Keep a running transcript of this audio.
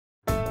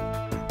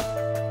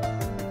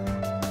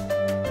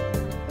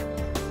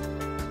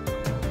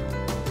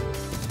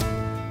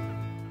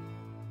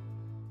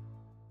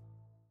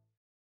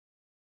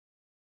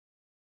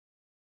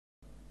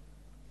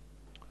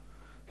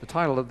The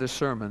title of this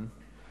sermon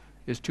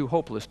is Too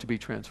Hopeless to be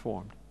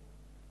Transformed.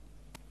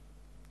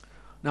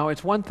 Now,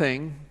 it's one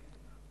thing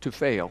to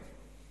fail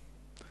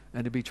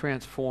and to be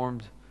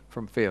transformed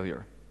from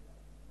failure.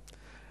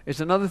 It's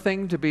another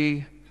thing to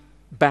be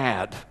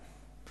bad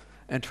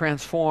and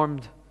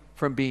transformed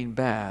from being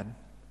bad.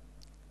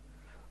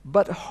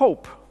 But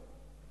hope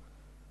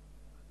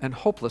and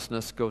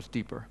hopelessness goes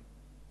deeper.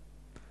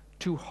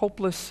 Too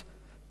hopeless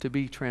to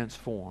be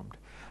transformed.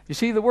 You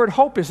see, the word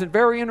hope is a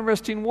very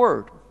interesting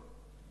word.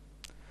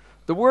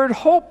 The word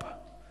hope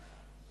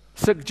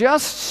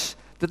suggests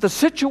that the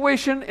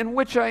situation in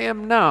which I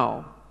am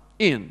now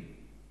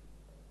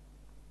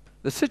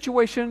the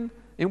situation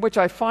in which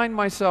I find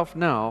myself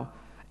now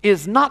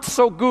is not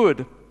so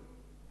good,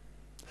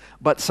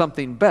 but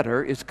something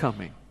better is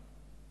coming.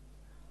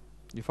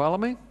 You follow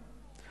me?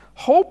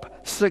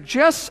 Hope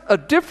suggests a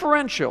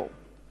differential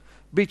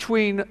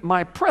between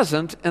my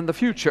present and the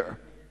future.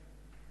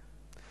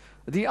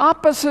 The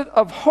opposite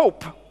of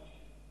hope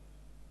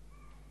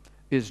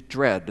is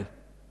dread.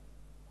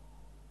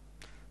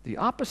 The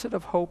opposite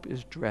of hope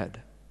is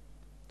dread.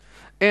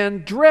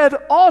 And dread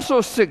also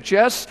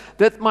suggests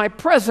that my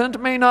present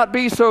may not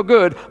be so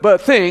good,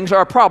 but things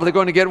are probably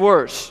going to get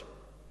worse.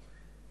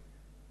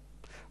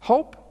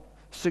 Hope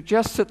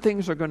suggests that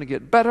things are going to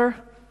get better.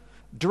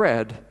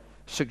 Dread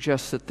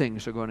suggests that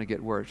things are going to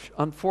get worse.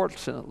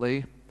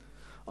 Unfortunately,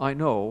 I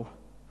know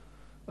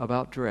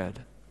about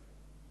dread.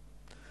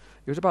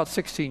 It was about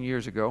 16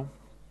 years ago,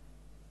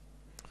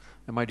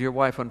 and my dear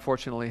wife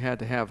unfortunately had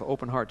to have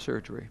open heart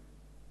surgery.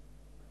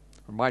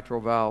 Her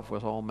mitral valve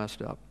was all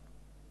messed up.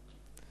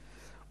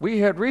 We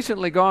had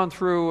recently gone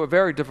through a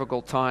very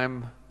difficult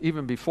time,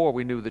 even before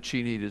we knew that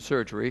she needed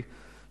surgery,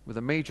 with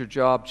a major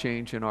job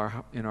change in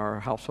our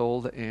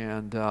household,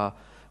 and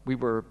we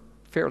were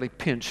fairly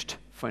pinched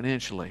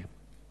financially.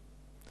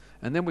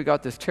 And then we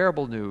got this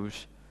terrible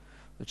news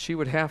that she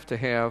would have to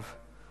have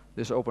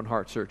this open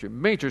heart surgery,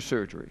 major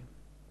surgery.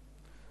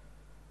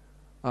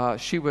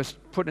 She was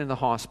put in the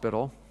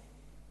hospital,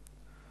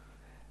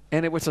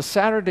 and it was a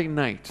Saturday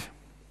night.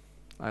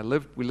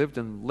 We lived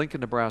in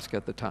Lincoln, Nebraska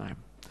at the time.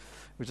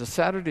 It was a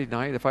Saturday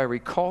night. If I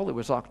recall, it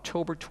was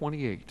October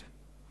 28,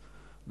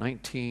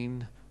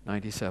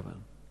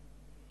 1997.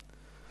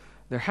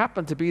 There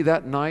happened to be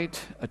that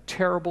night a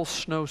terrible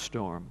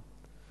snowstorm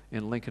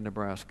in Lincoln,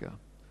 Nebraska.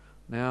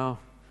 Now,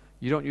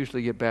 you don't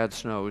usually get bad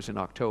snows in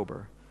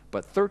October,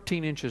 but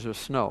 13 inches of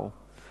snow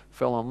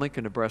fell on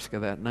Lincoln, Nebraska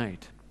that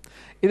night.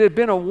 It had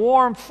been a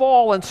warm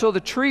fall, and so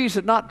the trees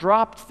had not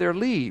dropped their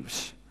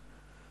leaves.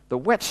 The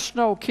wet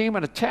snow came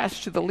and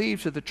attached to the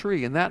leaves of the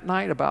tree, and that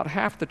night about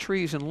half the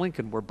trees in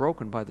Lincoln were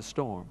broken by the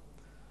storm.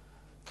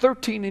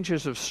 13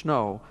 inches of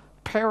snow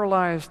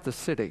paralyzed the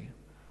city.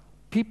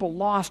 People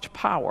lost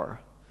power,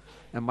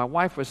 and my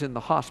wife was in the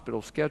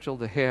hospital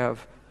scheduled to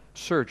have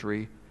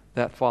surgery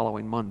that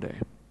following Monday.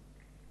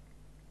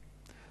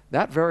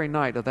 That very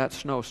night of that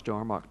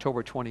snowstorm,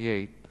 October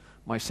 28,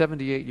 my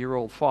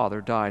 78-year-old father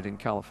died in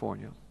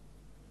California.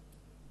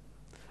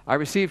 I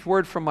received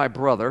word from my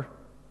brother.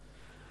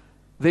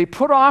 They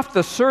put off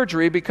the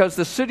surgery because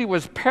the city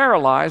was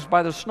paralyzed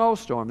by the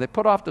snowstorm. They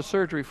put off the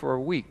surgery for a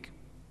week.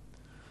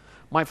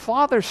 My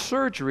father's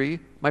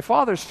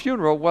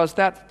funeral was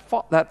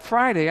that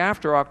Friday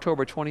after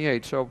October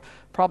 28, so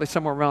probably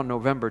somewhere around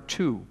November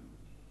 2.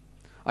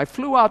 I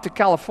flew out to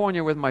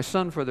California with my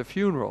son for the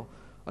funeral,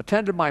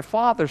 attended my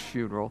father's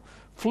funeral,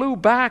 flew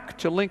back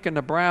to Lincoln,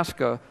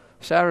 Nebraska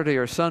Saturday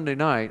or Sunday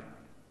night,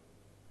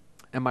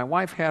 and my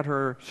wife had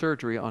her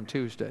surgery on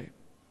Tuesday.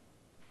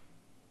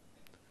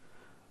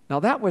 Now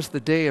that was the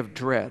day of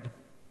dread.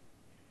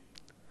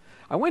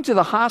 I went to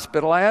the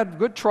hospital. I had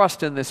good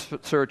trust in this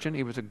surgeon.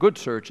 He was a good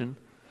surgeon.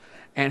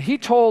 And he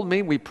told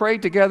me, we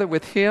prayed together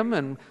with him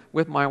and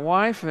with my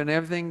wife and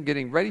everything,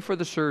 getting ready for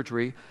the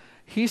surgery.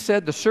 He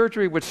said the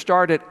surgery would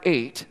start at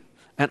 8,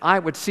 and I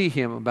would see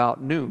him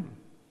about noon.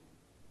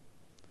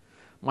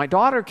 My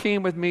daughter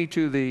came with me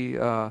to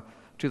the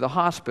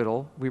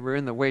hospital. We were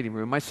in the waiting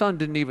room. My son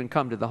didn't even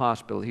come to the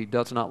hospital. He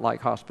does not like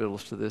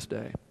hospitals to this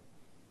day.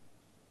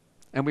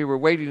 And we were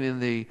waiting in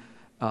the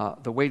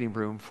waiting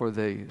room for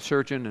the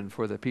surgeon and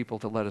for the people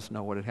to let us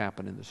know what had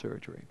happened in the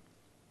surgery.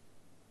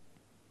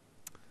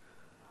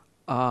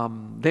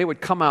 They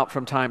would come out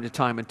from time to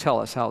time and tell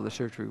us how the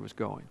surgery was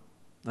going.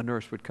 The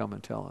nurse would come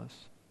and tell us.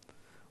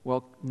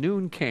 Well,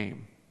 noon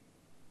came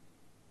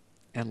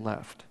and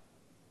left,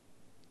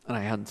 and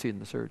I hadn't seen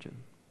the surgeon.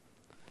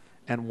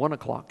 And 1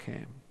 o'clock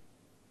came,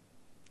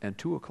 and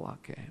 2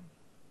 o'clock came.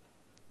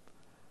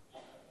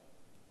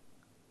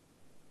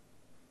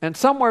 And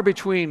somewhere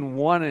between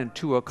 1 and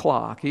 2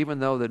 o'clock, even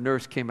though the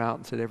nurse came out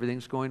and said,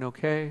 everything's going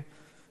okay,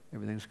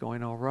 everything's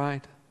going all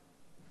right,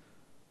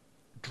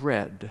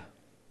 dread,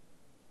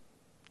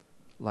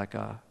 like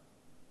a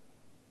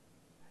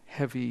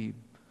heavy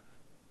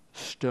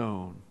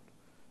stone,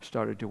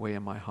 started to weigh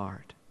in my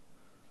heart.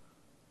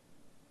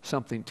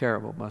 Something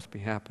terrible must be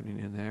happening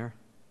in there.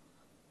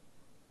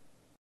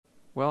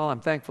 Well, I'm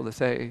thankful to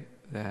say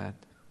that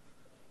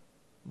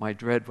my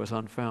dread was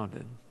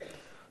unfounded.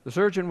 The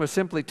surgeon was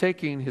simply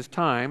taking his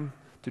time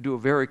to do a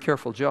very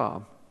careful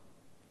job.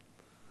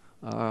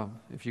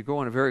 If you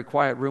go in a very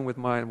quiet room with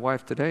my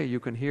wife today, you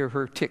can hear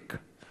her tick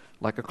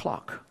like a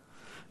clock.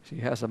 She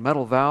has a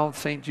metal valve,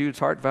 St. Jude's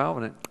heart valve,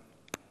 and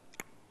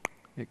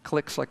it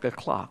clicks like a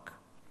clock.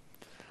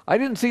 I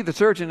didn't see the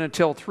surgeon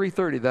until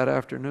 3:30 that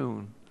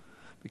afternoon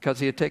because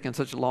he had taken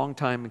such a long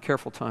time and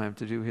careful time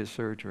to do his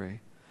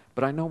surgery.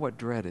 But I know what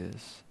dread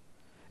is.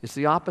 It's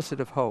the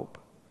opposite of hope,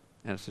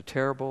 and it's a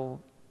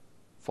terrible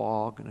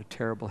fog and a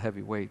terrible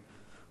heavy weight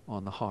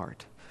on the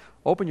heart.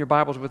 Open your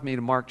Bibles with me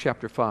to Mark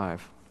chapter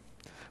 5.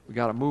 We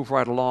got to move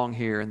right along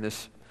here in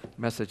this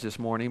message this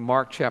morning.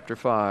 Mark chapter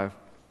 5.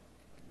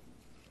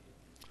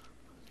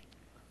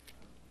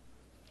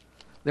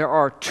 There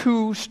are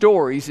two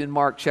stories in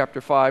Mark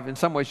chapter 5. In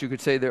some ways you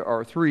could say there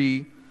are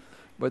three,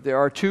 but there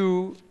are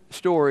two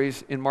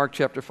stories in Mark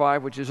chapter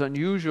 5, which is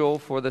unusual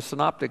for the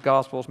synoptic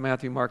Gospels,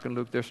 Matthew, Mark, and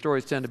Luke. Their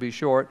stories tend to be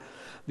short.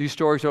 These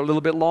stories are a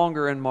little bit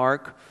longer in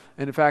Mark.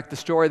 And in fact, the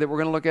story that we're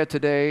going to look at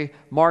today,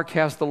 Mark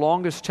has the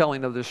longest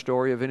telling of this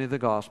story of any of the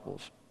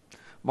Gospels.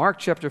 Mark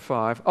chapter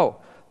 5. Oh,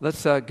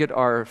 let's get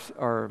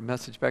our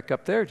message back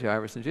up there,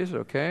 Jairus and Jesus.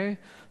 Okay,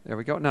 there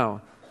we go.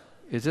 Now,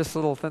 is this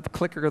little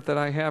clicker that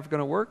I have going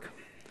to work?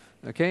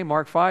 Okay,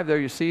 Mark 5, there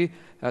you see,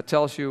 that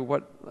tells you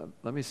what,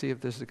 let me see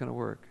if this is going to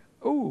work.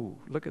 Oh,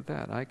 look at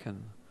that.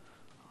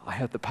 I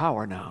have the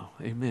power now.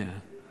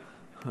 Amen.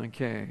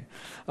 Okay.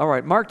 All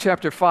right, Mark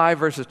chapter 5,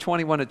 verses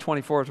 21 to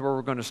 24 is where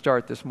we're going to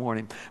start this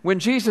morning. When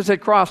Jesus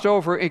had crossed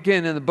over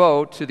again in the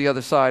boat to the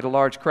other side, a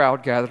large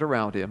crowd gathered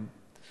around him,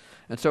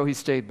 and so he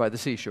stayed by the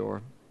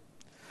seashore.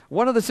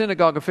 One of the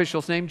synagogue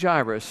officials named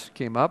Jairus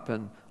came up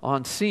and,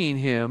 on seeing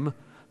him,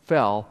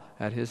 fell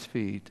at his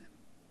feet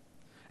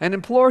and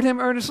implored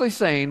him earnestly,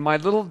 saying, "My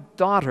little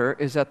daughter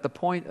is at the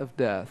point of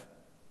death.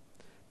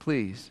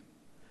 Please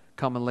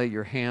come and lay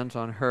your hands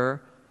on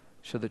her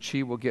so that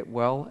she will get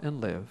well and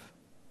live."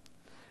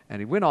 And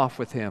he went off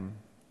with him,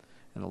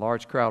 and a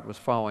large crowd was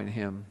following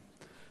him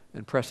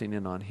and pressing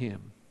in on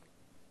him.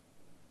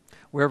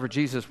 Wherever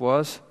Jesus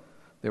was,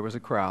 there was a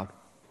crowd.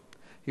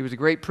 He was a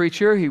great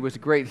preacher, he was a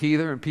great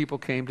healer, and people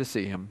came to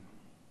see him.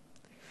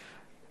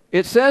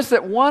 It says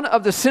that one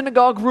of the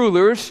synagogue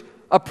rulers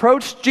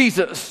approached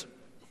Jesus.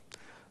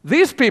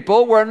 These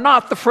people were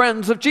not the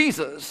friends of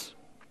Jesus.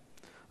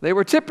 They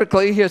were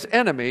typically his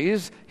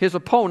enemies, his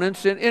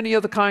opponents in any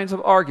of the kinds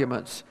of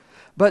arguments.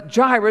 But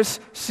Jairus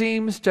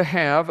seems to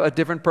have a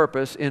different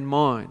purpose in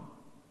mind.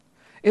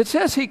 It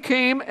says he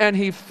came and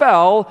he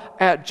fell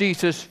at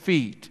Jesus'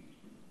 feet.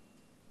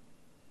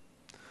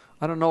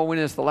 I don't know when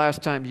is the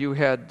last time you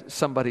had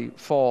somebody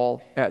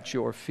fall at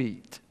your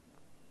feet.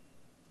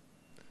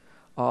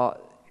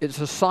 It's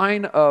a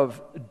sign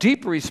of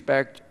deep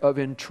respect, of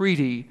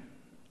entreaty,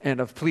 and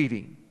of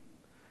pleading.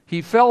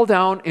 He fell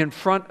down in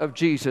front of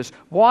Jesus.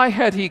 Why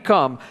had he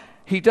come?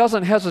 He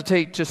doesn't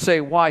hesitate to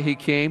say why he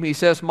came. He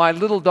says, "My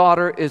little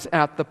daughter is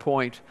at the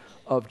point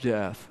of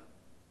death."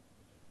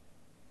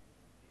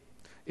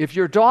 If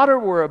your daughter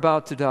were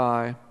about to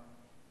die,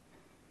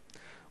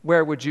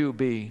 where would you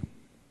be?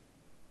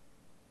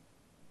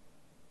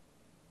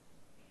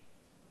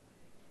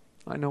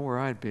 I know where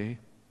I'd be.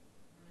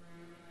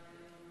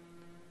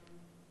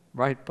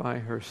 Right by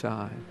her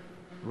side.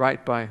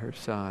 Right by her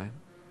side.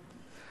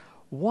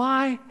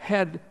 Why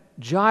had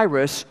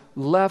Jairus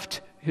left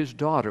his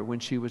daughter when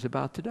she was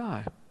about to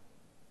die?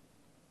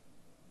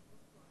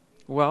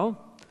 Well,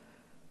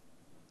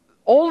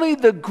 only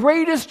the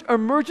greatest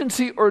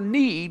emergency or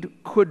need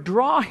could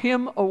draw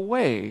him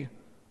away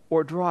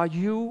or draw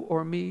you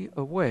or me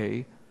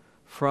away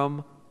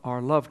from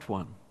our loved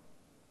one.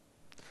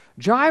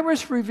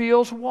 Jairus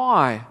reveals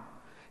why.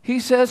 He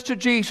says to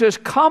Jesus,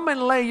 "Come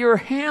and lay your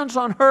hands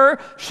on her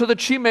so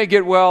that she may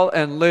get well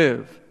and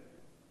live."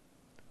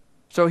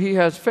 So he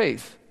has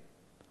faith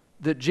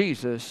that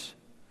Jesus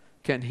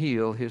can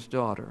heal his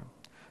daughter.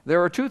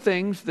 There are two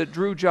things that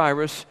drew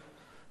Jairus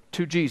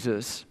to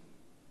Jesus: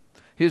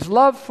 his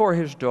love for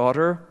his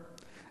daughter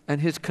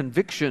and his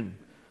conviction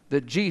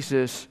that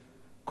Jesus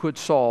could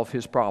solve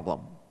his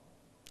problem.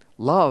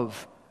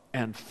 Love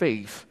and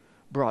faith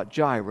brought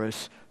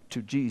Jairus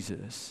to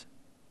Jesus.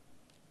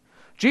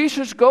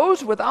 Jesus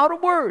goes without a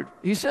word.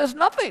 He says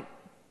nothing.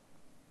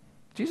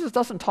 Jesus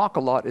doesn't talk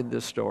a lot in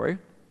this story.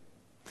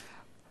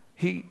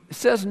 He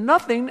says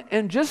nothing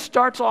and just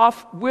starts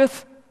off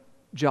with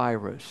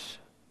Jairus.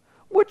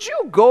 Would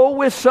you go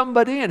with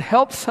somebody and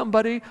help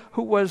somebody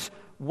who was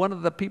one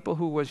of the people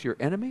who was your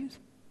enemies?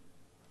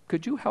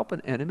 Could you help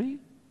an enemy?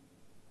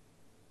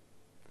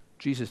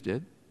 Jesus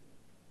did.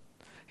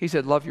 He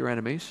said, "Love your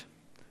enemies.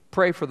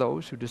 Pray for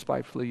those who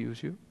despitefully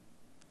use you.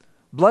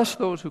 Bless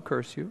those who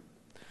curse you."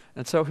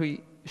 And so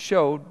he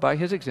showed by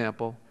his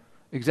example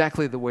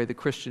exactly the way the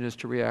Christian is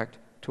to react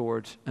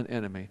towards an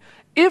enemy.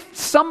 If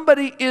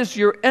somebody is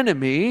your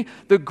enemy,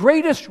 the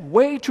greatest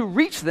way to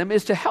reach them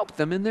is to help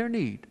them in their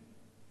need.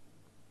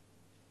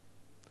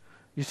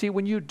 You see,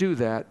 when you do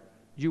that,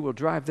 you will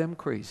drive them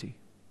crazy.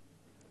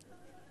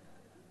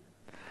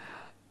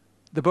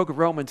 The book of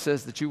Romans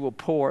says that you will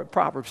pour,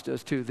 Proverbs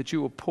does too, that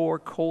you will pour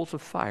coals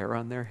of fire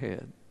on their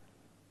head.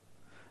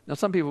 Now,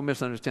 some people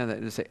misunderstand that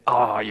and they say,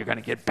 oh, you're going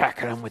to get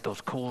back at them with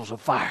those coals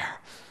of fire.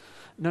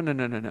 No.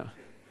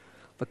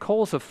 The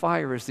coals of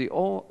fire is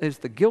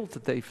the guilt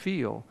that they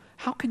feel.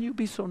 How can you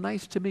be so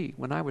nice to me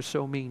when I was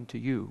so mean to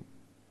you?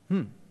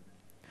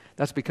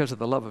 That's because of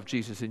the love of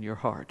Jesus in your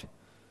heart.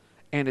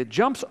 And it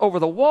jumps over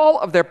the wall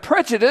of their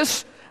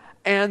prejudice,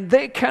 and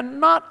they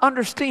cannot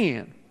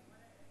understand.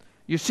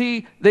 You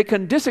see, they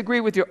can disagree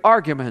with your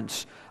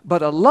arguments,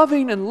 but a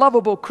loving and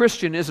lovable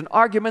Christian is an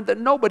argument that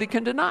nobody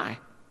can deny.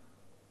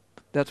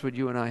 That's what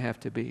you and I have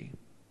to be.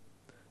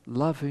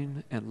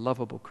 Loving and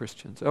lovable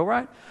Christians. All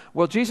right?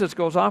 Well, Jesus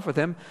goes off with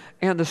him,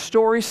 and the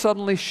story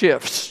suddenly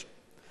shifts.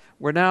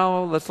 We're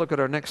now, let's look at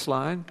our next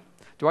slide.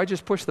 Do I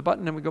just push the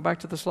button and we go back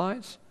to the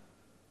slides?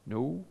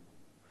 No.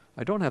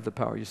 I don't have the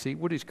power, you see.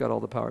 Woody's got all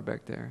the power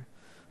back there.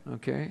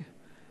 Okay.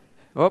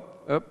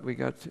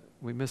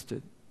 We missed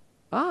it.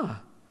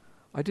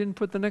 I didn't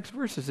put the next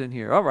verses in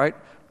here. All right.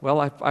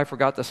 Well, I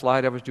forgot the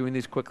slide. I was doing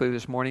these quickly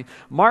this morning.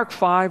 Mark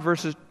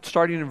 5,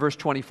 starting in verse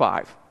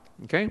 25.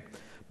 Okay?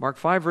 Mark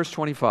 5, verse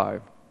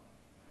 25.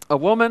 A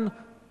woman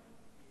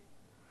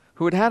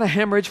who had had a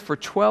hemorrhage for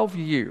 12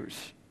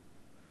 years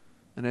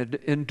and had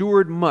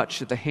endured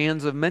much at the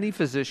hands of many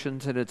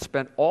physicians and had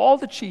spent all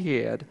that she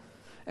had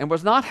and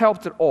was not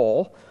helped at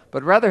all,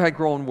 but rather had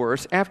grown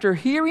worse. After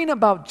hearing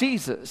about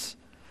Jesus,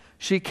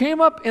 she came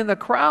up in the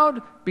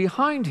crowd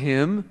behind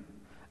him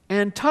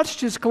and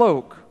touched his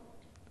cloak.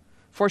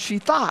 For she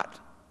thought,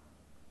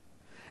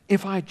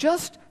 if I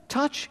just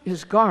touch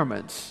his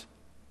garments,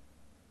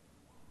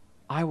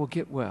 I will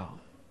get well.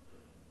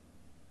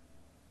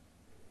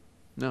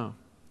 No.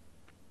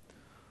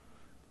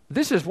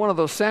 This is one of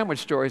those sandwich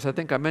stories I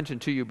think I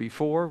mentioned to you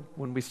before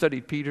when we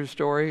studied Peter's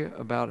story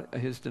about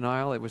his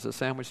denial. It was a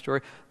sandwich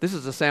story. This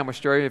is a sandwich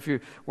story. If you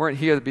weren't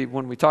here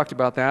when we talked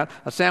about that,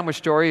 a sandwich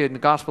story in the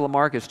Gospel of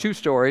Mark is two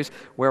stories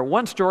where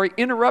one story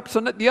interrupts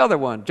on the other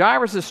one.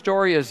 Jairus'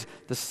 story is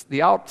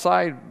the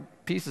outside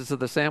pieces of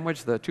the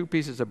sandwich, the two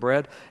pieces of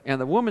bread, and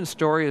the woman's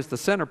story is the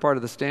center part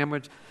of the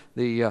sandwich,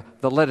 the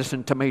lettuce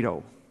and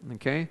tomato.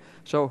 Okay?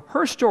 So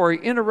her story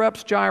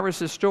interrupts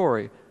Jairus'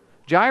 story.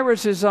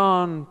 Jairus is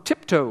on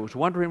tiptoes,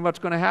 wondering what's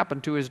going to happen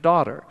to his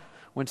daughter,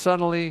 when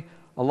suddenly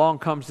along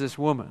comes this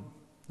woman.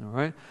 All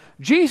right?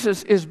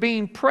 Jesus is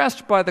being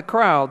pressed by the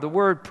crowd. The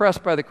word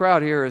pressed by the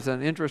crowd here is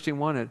an interesting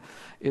one.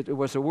 It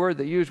was a word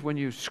they used when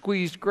you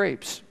squeezed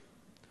grapes.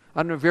 I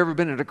don't know if you've ever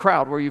been in a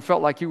crowd where you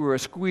felt like you were a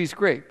squeezed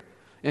grape,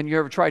 and you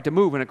ever tried to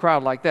move in a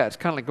crowd like that. It's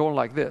kind of like going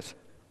like this.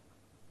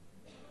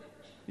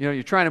 You know,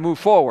 you're trying to move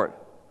forward,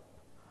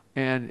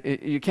 and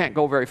you can't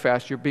go very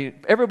fast.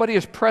 Everybody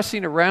is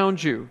pressing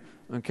around you.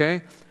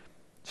 Okay?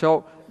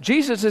 So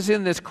Jesus is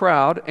in this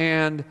crowd,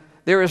 and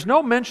there is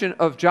no mention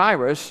of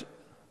Jairus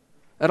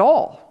at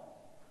all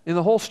in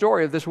the whole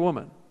story of this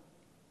woman.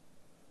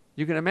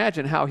 You can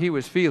imagine how he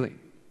was feeling.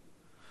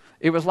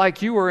 It was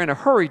like you were in a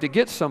hurry to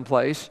get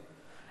someplace,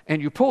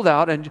 and you pulled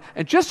out, and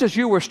just as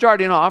you were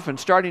starting off and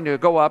starting to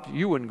go up,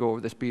 you wouldn't go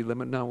over the speed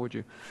limit now, would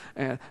you?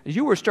 And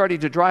you were starting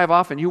to drive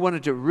off, and you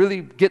wanted to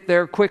really get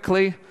there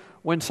quickly,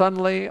 when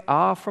suddenly,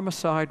 off from a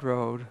side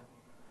road,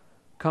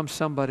 comes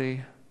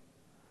somebody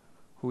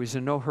who is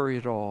in no hurry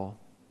at all.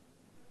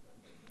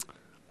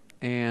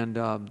 And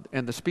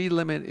the speed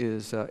limit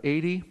is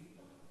 80,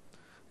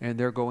 and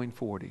they're going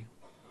 40.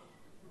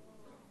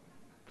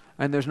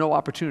 And there's no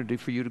opportunity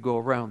for you to go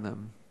around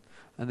them.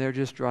 And they're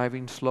just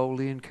driving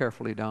slowly and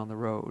carefully down the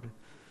road.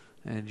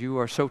 And you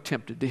are so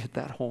tempted to hit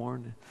that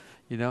horn,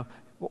 you know.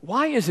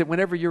 Why is it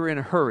whenever you're in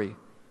a hurry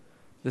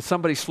that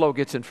somebody slow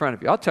gets in front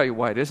of you? I'll tell you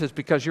why it is. It's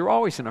because you're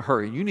always in a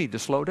hurry. You need to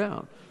slow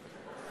down.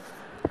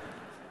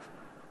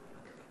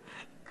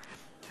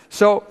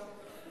 So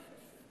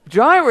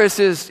Jairus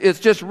is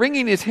just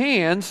wringing his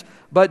hands,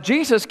 but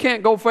Jesus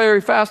can't go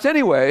very fast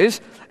anyways.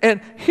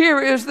 And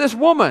here is this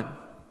woman.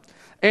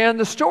 And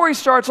the story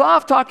starts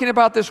off talking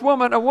about this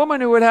woman, a woman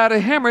who had had a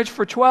hemorrhage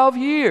for 12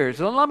 years.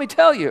 And let me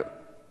tell you,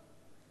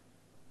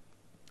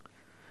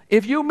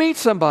 if you meet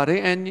somebody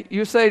and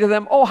you say to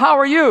them, oh, how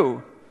are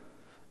you?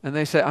 And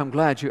they say, I'm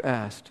glad you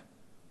asked.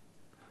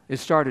 It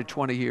started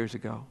 20 years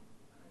ago.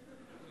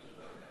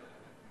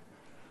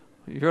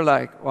 You're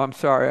like, well, I'm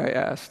sorry I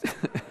asked.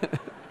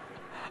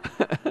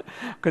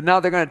 Because now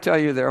they're going to tell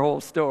you their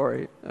whole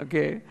story,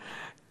 okay?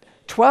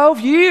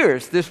 12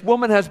 years this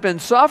woman has been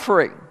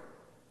suffering.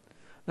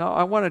 Now,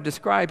 I want to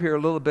describe here a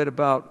little bit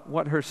about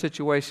what her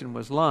situation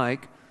was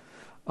like.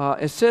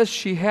 It says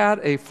she had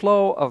a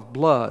flow of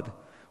blood.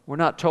 We're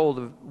not told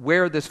of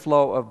where this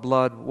flow of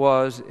blood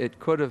was. It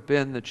could have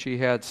been that she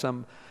had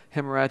some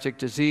hemorrhagic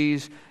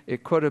disease.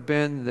 It could have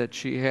been that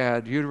she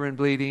had uterine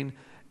bleeding.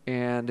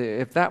 And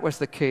if that was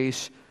the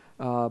case,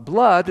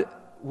 blood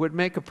would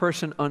make a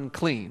person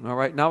unclean. All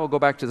right, now we'll go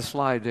back to the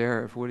slide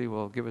there, if Woody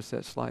will give us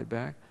that slide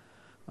back.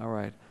 All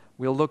right,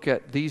 we'll look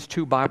at these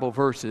two Bible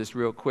verses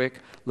real quick.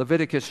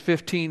 Leviticus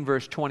 15,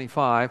 verse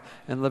 25,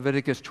 and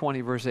Leviticus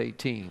 20, verse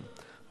 18.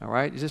 All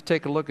right, you just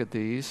take a look at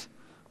these.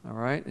 All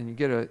right? And you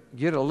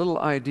get a little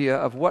idea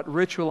of what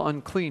ritual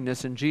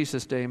uncleanness in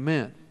Jesus' day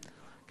meant.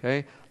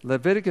 Okay?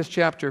 Leviticus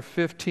chapter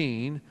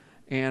 15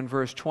 and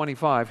verse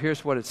 25.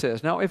 Here's what it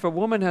says. Now, if a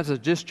woman has a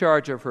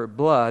discharge of her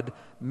blood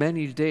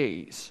many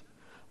days,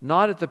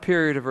 not at the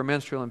period of her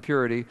menstrual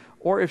impurity,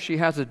 or if she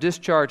has a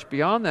discharge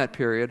beyond that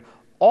period,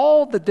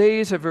 all the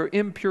days of her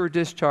impure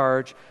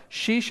discharge,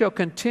 she shall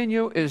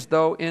continue as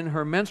though in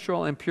her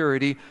menstrual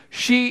impurity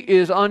she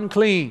is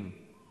unclean.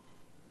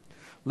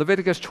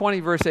 Leviticus 20,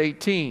 verse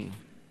 18.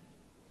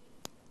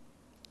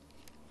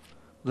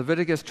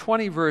 Leviticus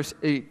 20, verse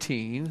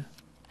 18.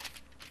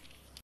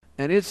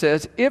 And it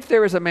says, if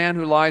there is a man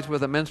who lies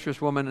with a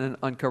menstruous woman and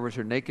uncovers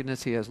her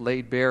nakedness, he has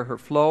laid bare her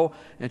flow,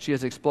 and she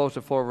has exposed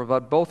the flow of her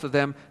blood. Both of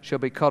them shall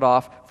be cut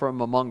off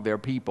from among their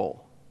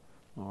people.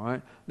 All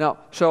right? Now,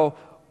 so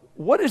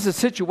what is the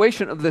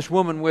situation of this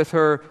woman with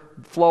her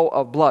flow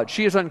of blood?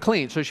 She is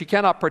unclean, so she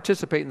cannot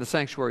participate in the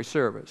sanctuary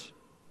service.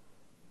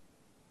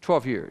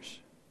 12 years.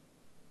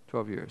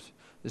 12 years.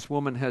 This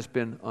woman has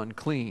been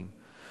unclean.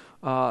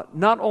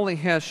 Not only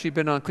has she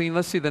been unclean,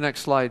 let's see the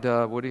next slide,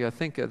 Woody. I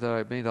think that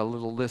I made a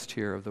little list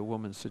here of the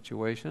woman's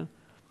situation.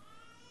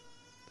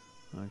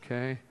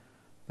 Okay.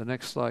 The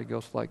next slide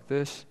goes like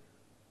this.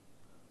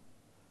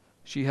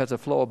 She has a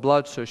flow of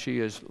blood, so she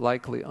is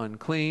likely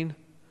unclean.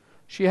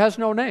 She has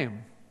no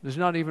name. There's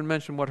not even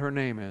mentioned what her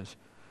name is.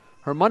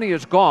 Her money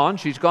is gone.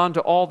 She's gone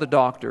to all the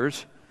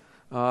doctors.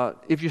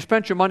 If you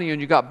spent your money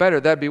and you got better,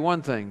 that'd be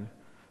one thing.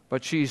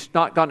 But she's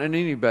not gotten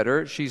any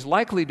better. She's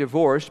likely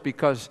divorced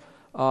because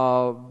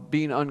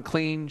being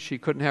unclean, she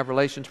couldn't have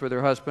relations with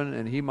her husband,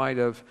 and he might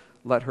have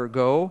let her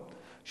go.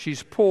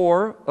 She's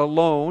poor,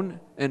 alone,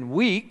 and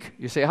weak.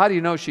 You say, how do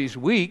you know she's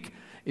weak?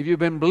 If you've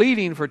been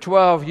bleeding for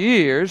 12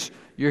 years,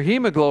 your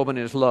hemoglobin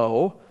is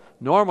low.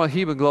 Normal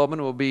hemoglobin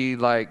will be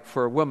like,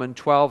 for a woman,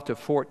 12 to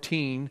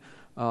 14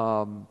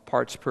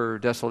 parts per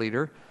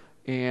deciliter.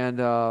 And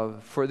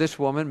for this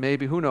woman,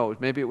 maybe, who knows,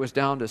 maybe it was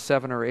down to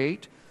 7 or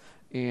 8,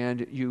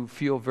 and you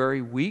feel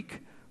very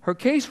weak. Her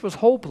case was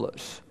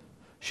hopeless.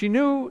 She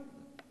knew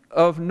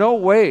of no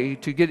way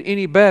to get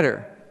any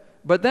better.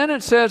 But then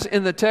it says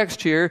in the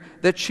text here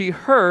that she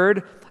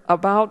heard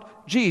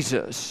about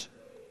Jesus.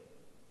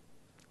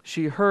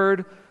 She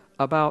heard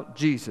about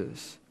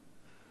Jesus.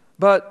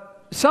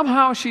 But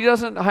somehow she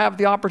doesn't have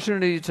the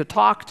opportunity to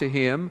talk to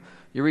him.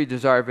 You read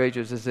Desire of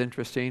Ages, it's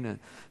interesting. It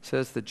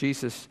says that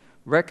Jesus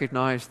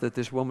recognized that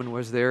this woman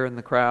was there in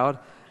the crowd,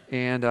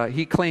 and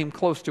he claimed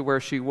close to where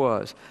she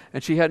was.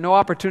 And she had no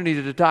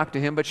opportunity to talk to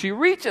him, but she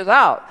reaches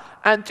out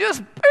and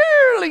just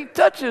barely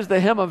touches the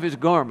hem of his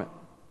garment.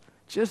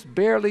 Just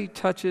barely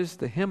touches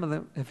the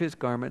hem of his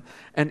garment.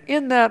 And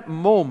in that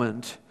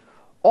moment,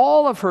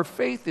 all of her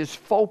faith is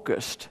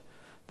focused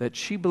that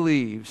she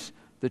believes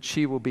that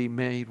she will be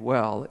made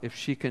well if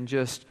she can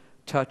just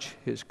touch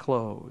his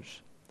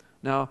clothes.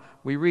 Now,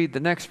 we read the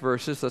next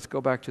verses. Let's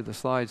go back to the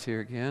slides here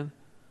again.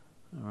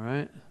 All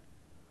right.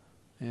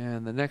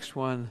 And the next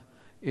one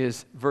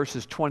is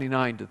verses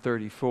 29 to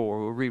 34.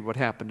 We'll read what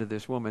happened to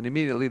this woman.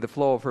 Immediately the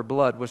flow of her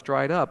blood was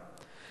dried up,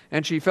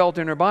 and she felt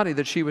in her body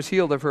that she was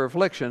healed of her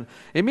affliction.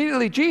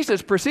 Immediately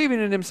Jesus, perceiving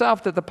in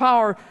himself that the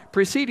power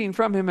proceeding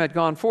from him had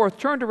gone forth,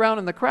 turned around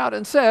in the crowd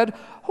and said,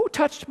 "Who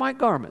touched my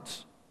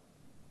garments?"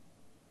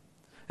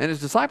 And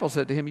his disciples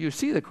said to him, "You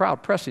see the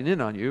crowd pressing in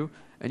on you,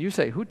 and you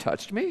say, 'Who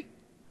touched me?'"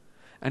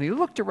 And he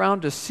looked around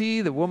to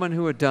see the woman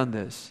who had done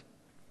this.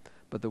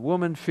 But the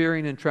woman,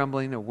 fearing and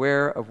trembling,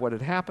 aware of what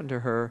had happened to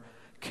her,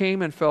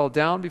 came and fell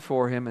down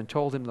before him and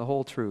told him the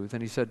whole truth.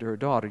 And he said to her,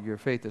 "Daughter, your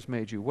faith has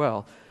made you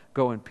well.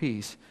 Go in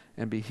peace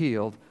and be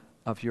healed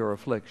of your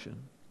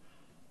affliction."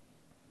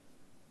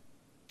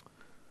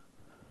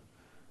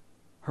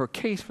 Her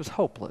case was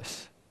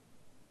hopeless.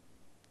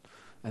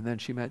 And then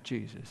she met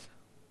Jesus.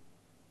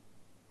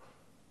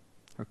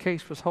 Her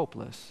case was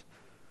hopeless.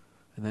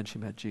 And then she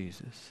met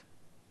Jesus.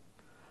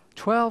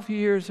 12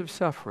 years of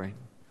suffering.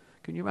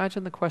 Can you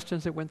imagine the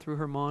questions that went through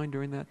her mind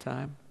during that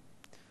time?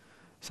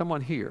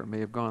 Someone here may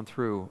have gone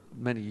through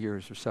many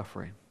years of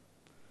suffering.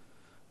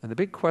 And the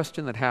big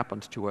question that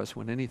happens to us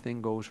when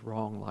anything goes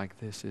wrong like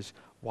this is,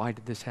 why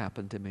did this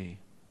happen to me?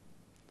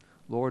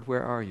 Lord,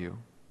 where are you?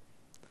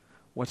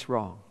 What's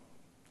wrong?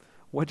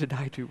 What did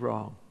I do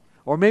wrong?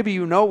 Or maybe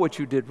you know what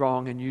you did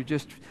wrong and you're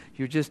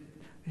just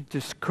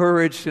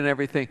discouraged and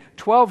everything.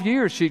 12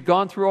 years she'd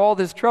gone through all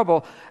this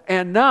trouble,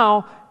 and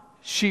now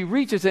she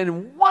reaches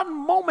in one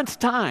moment's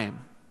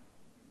time,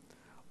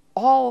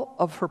 all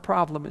of her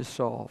problem is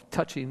solved,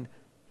 touching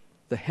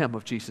the hem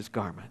of Jesus'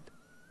 garment.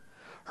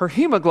 Her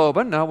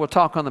hemoglobin, now we'll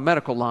talk on the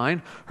medical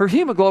line, her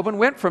hemoglobin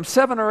went from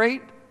 7 or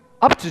 8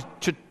 up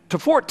to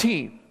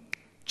 14,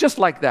 just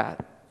like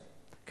that.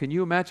 Can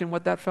you imagine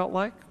what that felt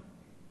like?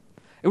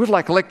 It was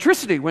like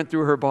electricity went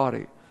through her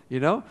body, you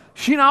know?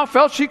 She now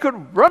felt she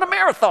could run a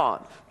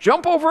marathon,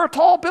 jump over a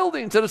tall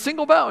building at a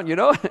single bound, you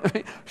know?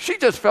 She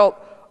just felt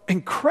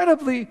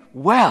incredibly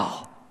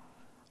well,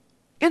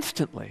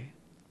 instantly.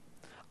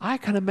 I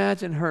can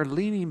imagine her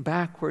leaning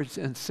backwards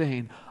and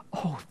saying,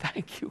 "Oh,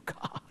 thank you,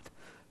 God.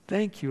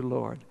 Thank you,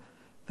 Lord.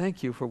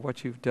 Thank you for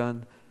what you've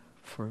done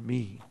for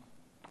me.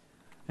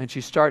 And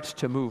she starts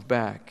to move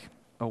back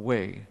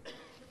away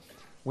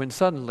when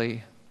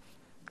suddenly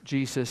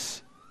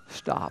Jesus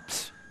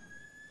stops.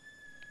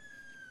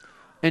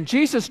 And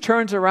Jesus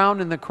turns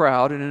around in the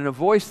crowd, and in a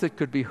voice that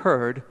could be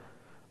heard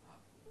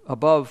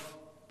above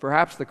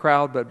perhaps the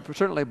crowd, but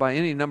certainly by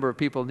any number of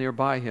people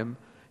nearby him,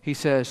 he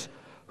says,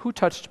 "Who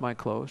touched my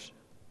clothes?"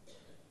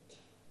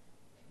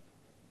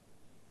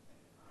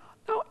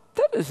 Now,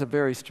 that is a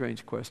very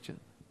strange question.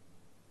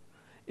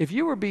 If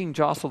you were being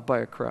jostled by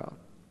a crowd,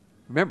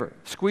 remember,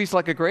 squeezed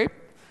like a grape,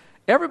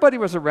 everybody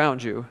was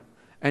around you,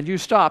 and you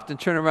stopped and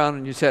turned around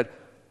and you said,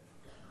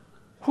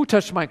 "Who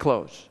touched my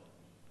clothes?"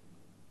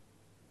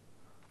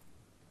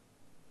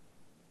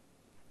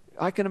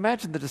 I can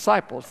imagine the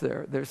disciples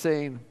there. They're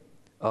saying,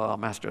 "Oh,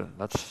 Master,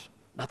 that's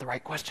not the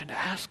right question to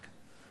ask.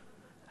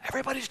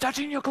 Everybody's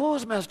touching your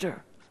clothes,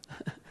 Master."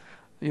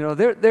 You know,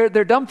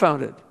 they're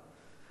dumbfounded.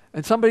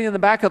 And somebody in the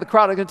back of the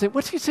crowd are going to say,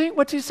 "What's he saying?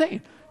 What's he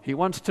saying?" He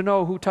wants to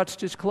know who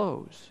touched his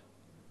clothes.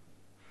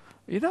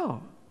 You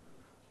know,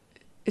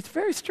 it's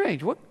very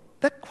strange.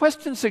 That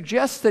question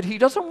suggests that he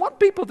doesn't want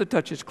people to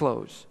touch his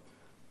clothes.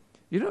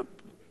 You know,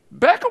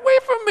 back away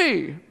from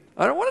me.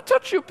 I don't want to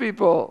touch you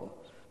people.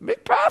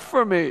 Make path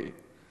for me.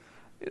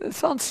 It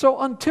sounds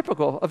so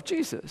untypical of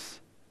Jesus.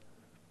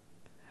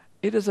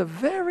 It is a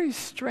very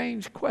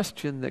strange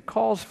question that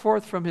calls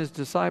forth from his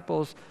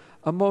disciples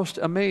a most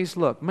amazed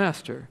look.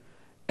 "Master,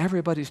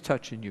 everybody's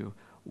touching you.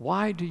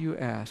 Why do you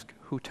ask,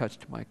 who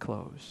touched my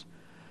clothes?"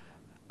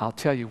 I'll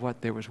tell you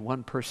what, there was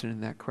one person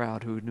in that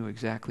crowd who knew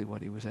exactly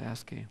what he was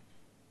asking.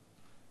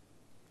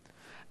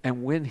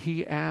 And when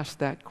he asked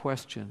that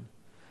question,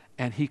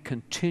 and he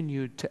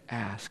continued to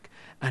ask,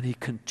 and he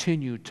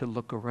continued to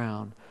look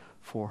around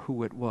for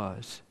who it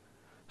was,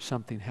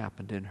 something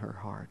happened in her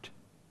heart.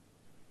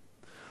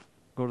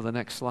 Go to the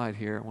next slide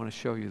here. I want to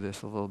show you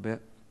this a little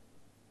bit.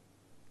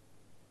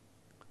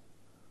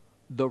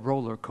 The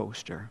roller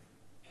coaster.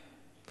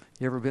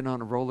 You ever been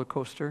on a roller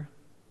coaster?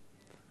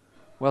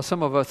 Well,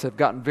 some of us have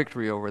gotten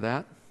victory over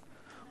that.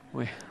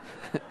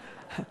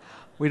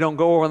 We don't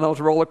go on those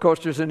roller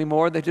coasters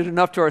anymore. They did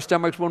enough to our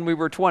stomachs when we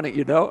were 20,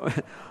 you know.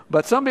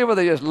 But some people,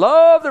 they just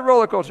love the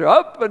roller coaster,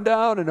 up and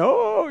down, and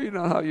oh, you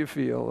know how you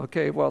feel.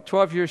 Okay, well,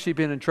 12 years she'd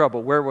been in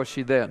trouble. Where was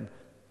she then?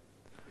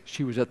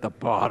 She was at the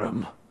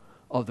bottom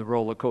of the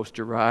roller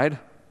coaster ride.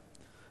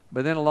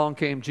 But then along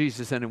came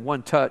Jesus, and in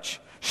one touch,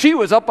 she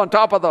was up on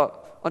top of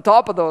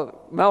the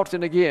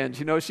mountain again.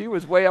 You know, she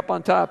was way up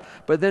on top.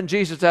 But then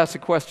Jesus asked the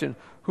question,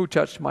 "Who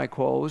touched my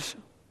clothes?"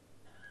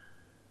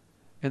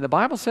 And the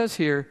Bible says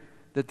here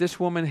that this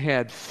woman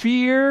had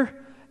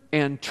fear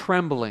and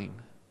trembling.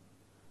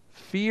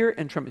 Fear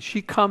and trembling.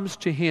 She comes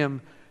to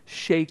him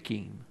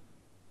shaking.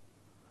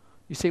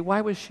 You say,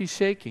 why was she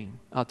shaking?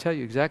 I'll tell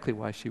you exactly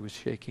why she was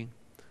shaking.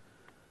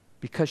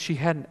 Because she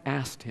hadn't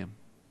asked him.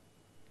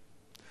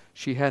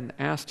 She hadn't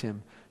asked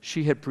him.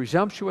 She had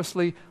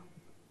presumptuously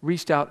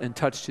reached out and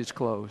touched his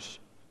clothes.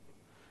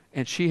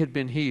 And she had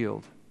been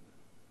healed.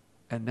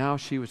 And now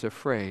she was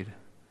afraid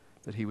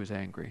that he was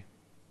angry.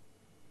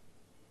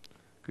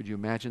 Could you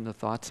imagine the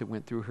thoughts that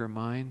went through her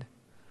mind?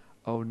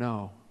 Oh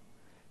no,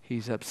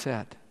 he's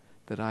upset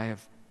that I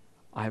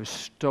have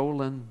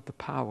stolen the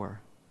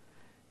power.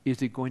 Is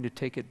he going to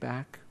take it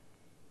back?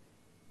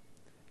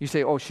 You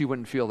say, oh, she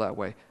wouldn't feel that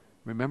way.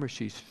 Remember,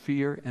 she's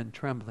fear and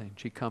trembling.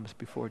 She comes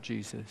before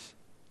Jesus.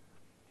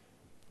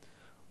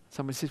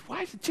 Somebody says,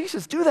 why did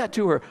Jesus do that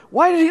to her?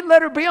 Why did he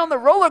let her be on the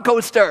roller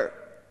coaster?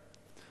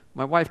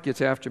 My wife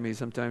gets after me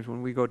sometimes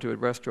when we go to a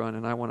restaurant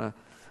and I want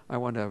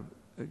to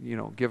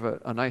give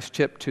a nice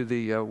tip to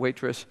the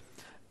waitress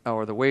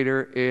or the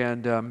waiter,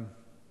 and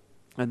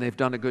they've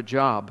done a good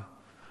job.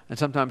 And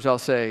sometimes I'll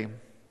say,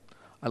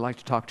 I'd like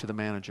to talk to the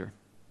manager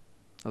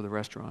of the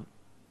restaurant.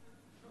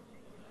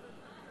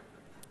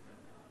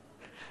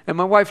 And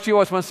my wife, she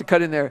always wants to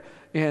cut in there,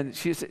 and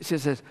she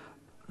says,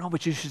 no,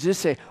 but you should just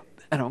say,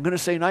 and I'm going to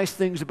say nice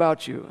things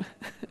about you.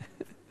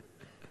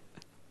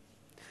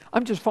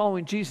 I'm just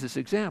following Jesus'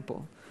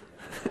 example.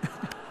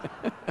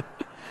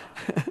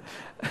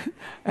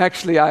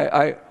 Actually,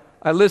 I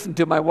listen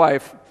to my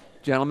wife.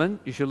 Gentlemen,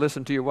 you should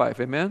listen to your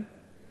wife. Amen?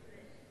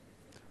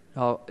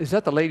 Is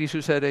that the ladies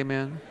who said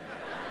amen?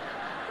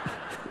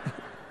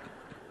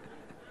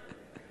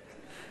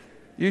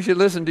 You should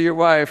listen to your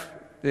wife.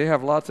 They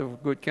have lots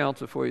of good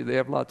counsel for you. They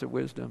have lots of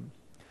wisdom.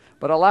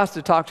 But I'll ask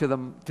to talk to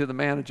the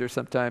manager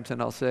sometimes,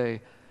 and I'll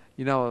say,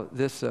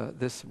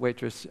 this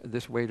waitress,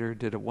 this waiter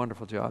did a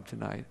wonderful job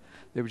tonight.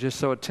 They were just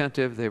so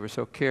attentive. They were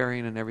so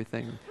caring and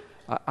everything.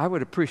 I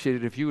would appreciate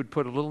it if you would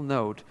put a little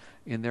note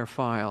in their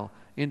file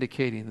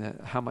indicating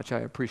that how much I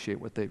appreciate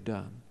what they've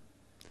done.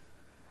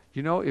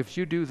 You know, if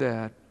you do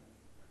that,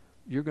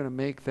 you're going to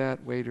make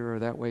that waiter or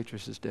that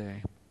waitress's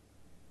day.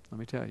 Let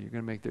me tell you, you're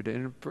going to make their day.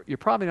 And you're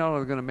probably not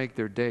only going to make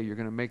their day, you're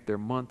going to make their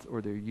month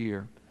or their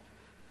year.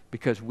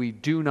 Because we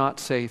do not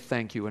say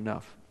thank you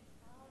enough.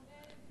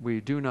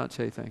 We do not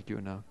say thank you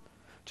enough.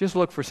 Just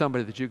look for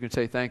somebody that you can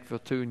say thankful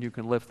to and you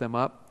can lift them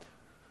up.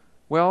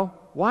 Well,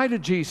 why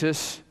did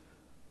Jesus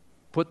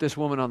put this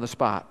woman on the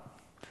spot?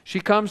 She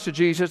comes to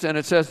Jesus, and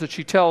it says that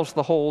she tells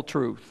the whole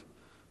truth.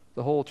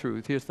 The whole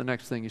truth. Here's the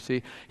next thing you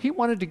see. He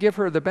wanted to give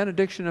her the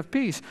benediction of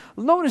peace.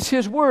 Notice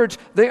his words.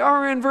 They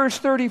are in verse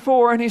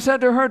 34. And he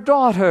said to her,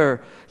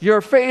 "Daughter,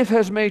 your faith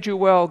has made you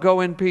well. Go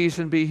in peace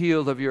and be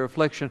healed of your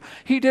affliction."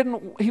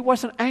 He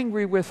wasn't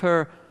angry with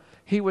her.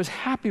 He was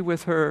happy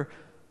with her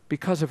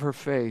because of her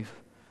faith.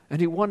 And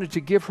he wanted to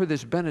give her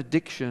this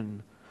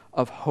benediction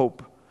of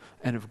hope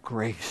and of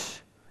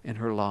grace in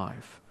her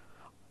life.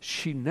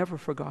 She never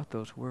forgot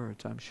those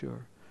words, I'm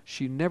sure.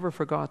 She never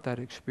forgot that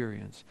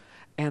experience.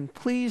 And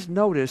please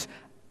notice,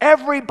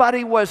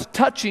 everybody was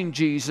touching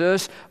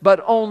Jesus,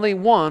 but only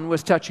one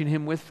was touching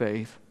him with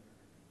faith.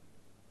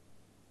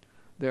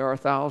 There are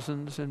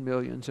thousands and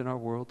millions in our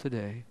world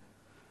today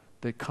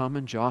that come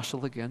and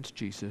jostle against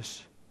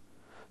Jesus.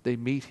 They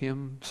meet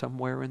him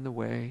somewhere in the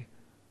way,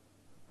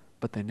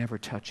 but they never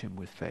touch him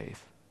with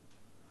faith.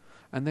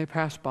 And they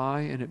pass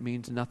by, and it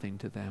means nothing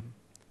to them.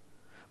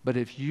 But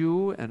if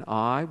you and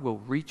I will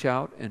reach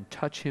out and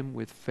touch him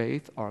with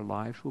faith, our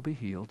lives will be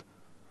healed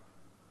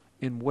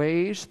in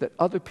ways that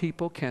other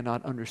people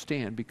cannot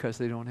understand because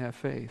they don't have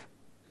faith.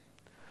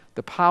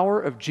 The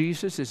power of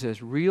Jesus is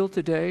as real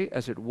today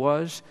as it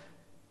was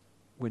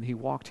when he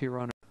walked here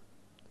on earth.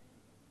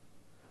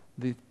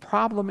 The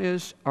problem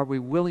is, are we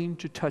willing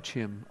to touch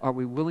him? Are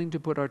we willing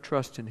to put our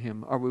trust in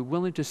him? Are we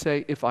willing to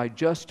say, if I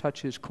just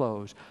touch his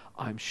clothes,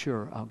 I'm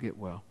sure I'll get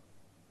well?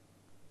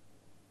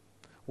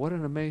 What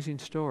an amazing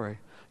story.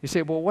 You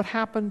say, well, what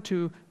happened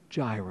to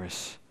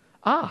Jairus?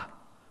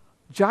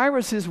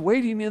 Jairus is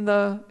waiting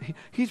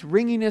he's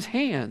wringing his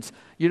hands.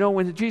 You know,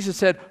 when Jesus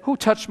said, "Who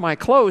touched my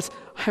clothes?"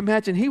 I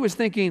imagine he was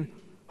thinking,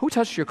 "Who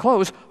touched your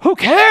clothes? Who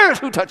cares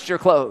who touched your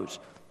clothes?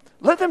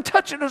 Let them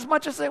touch it as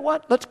much as they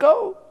want. Let's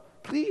go.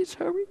 Please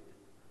hurry."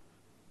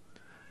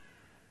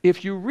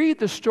 If you read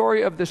the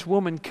story of this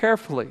woman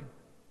carefully,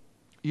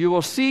 you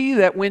will see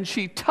that when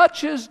she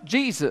touches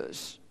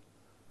Jesus,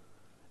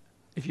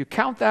 if you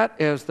count that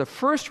as the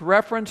first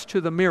reference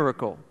to the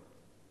miracle,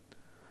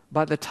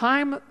 by the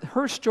time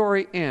her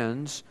story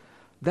ends,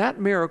 that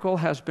miracle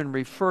has been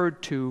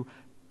referred to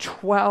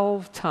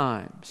 12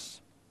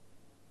 times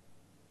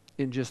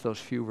in just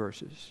those few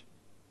verses.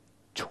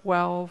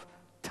 12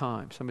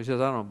 times. Somebody says,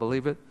 "I don't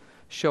believe it."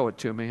 Show it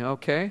to me.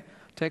 Okay,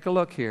 take a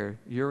look here.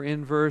 You're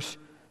in verse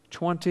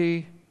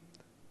 27.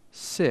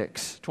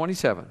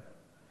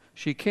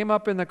 She came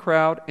up in the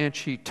crowd and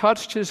she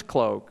touched his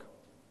cloak.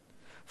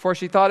 For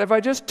she thought, if I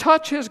just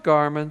touch his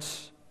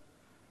garments,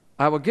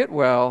 I will get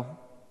well.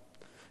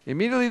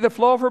 Immediately the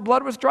flow of her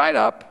blood was dried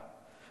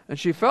up, and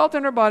she felt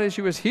in her body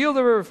she was healed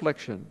of her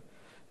affliction.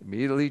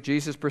 Immediately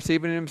Jesus,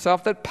 perceiving in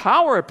himself that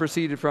power had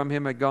proceeded from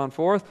him, had gone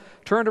forth,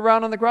 turned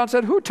around on the crowd and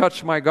said, "Who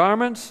touched my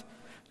garments?"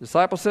 The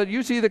disciples said,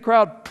 "You see the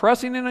crowd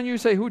pressing in on you,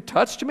 say, 'Who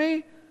touched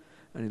me?'"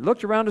 And he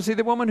looked around to see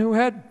the woman who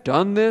had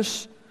done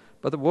this.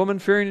 But the woman,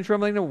 fearing and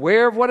trembling,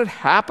 aware of what had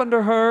happened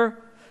to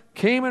her,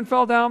 came and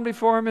fell down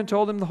before him and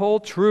told him the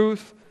whole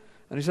truth.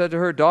 And he said to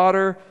her,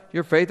 "Daughter,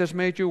 your faith has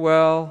made you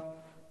well.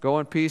 Go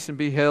in peace and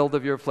be healed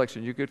of your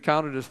affliction." You could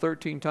count it as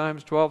 13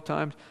 times, 12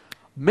 times,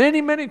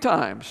 many, many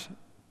times.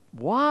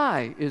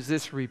 Why is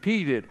this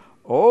repeated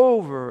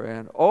over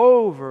and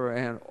over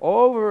and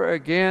over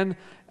again?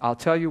 I'll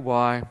tell you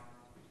why.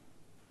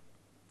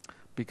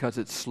 Because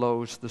it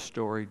slows the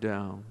story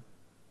down.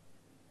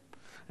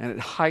 And it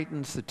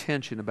heightens the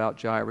tension about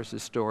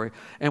Jairus' story.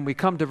 And we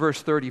come to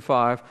verse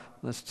 35.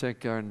 Let's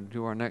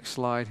do our next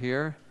slide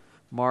here.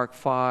 Mark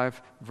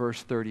 5,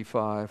 verse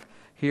 35.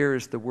 Here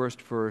is the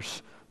worst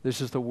verse. This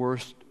is the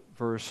worst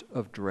verse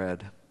of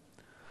dread.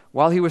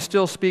 While he was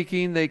still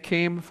speaking, they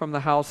came from the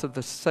house of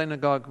the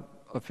synagogue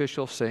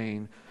official,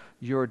 saying,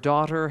 "Your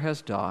daughter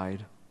has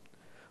died.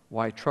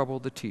 Why trouble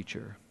the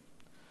teacher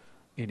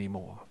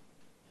anymore?"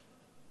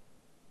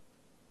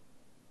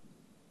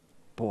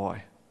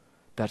 Boy,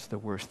 that's the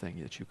worst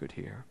thing that you could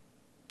hear.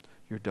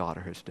 Your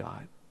daughter has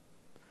died.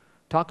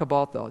 Talk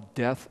about the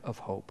death of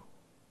hope.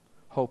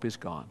 Hope is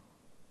gone.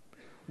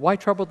 Why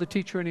trouble the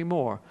teacher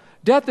anymore?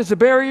 Death is a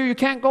barrier you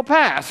can't go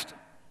past.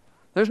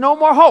 There's no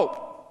more hope.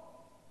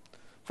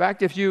 In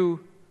fact, if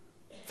you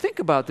think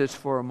about this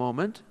for a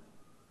moment,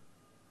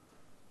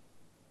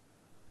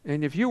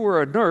 and if you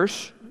were a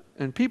nurse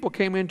and people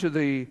came into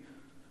the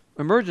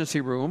emergency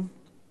room,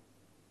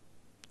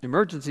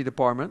 emergency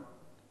department,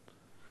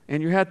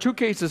 and you had two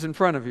cases in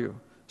front of you.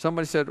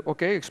 Somebody said,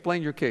 "Okay,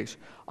 explain your case."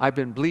 "I've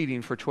been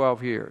bleeding for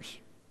 12 years.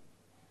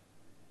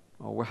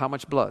 "Oh, well, how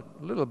much blood?"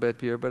 "A little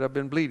bit here, but I've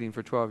been bleeding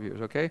for 12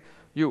 years. Okay,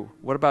 you,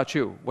 what about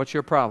you? What's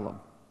your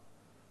problem?"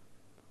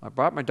 "I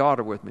brought my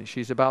daughter with me.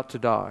 She's about to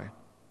die."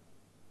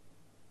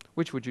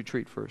 Which would you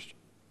treat first?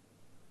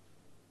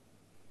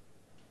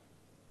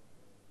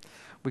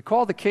 We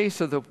call the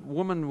case of the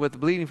woman with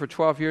bleeding for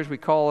 12 years, we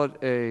call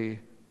it a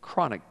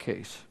chronic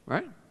case,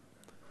 right?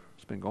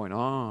 It's been going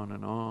on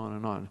and on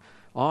and on,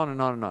 on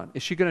and on and on.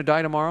 Is she going to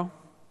die tomorrow?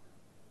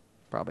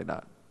 Probably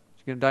not. Is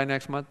she going to die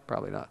next month?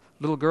 Probably not.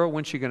 Little girl,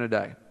 when's she going to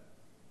die?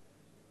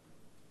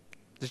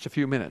 Just a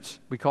few minutes.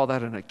 We call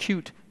that an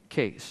acute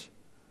case.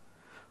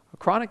 A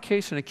chronic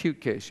case and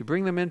acute case. You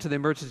bring them into the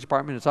emergency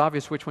department, it's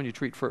obvious which one you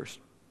treat first.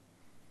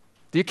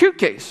 The acute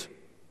case.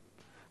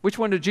 Which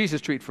one did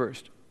Jesus treat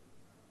first?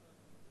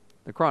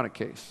 The chronic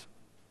case.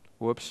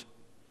 Whoops.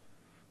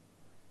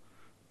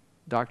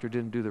 Doctor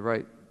didn't do the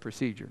right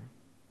procedure.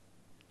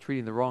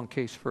 Treating the wrong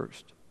case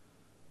first.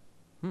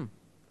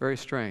 Very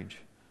strange.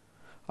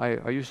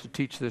 I used to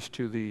teach this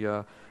to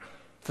the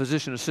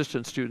physician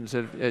assistant students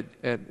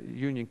at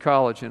Union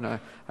College, and I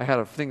had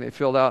a thing they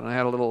filled out, and I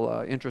had a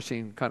little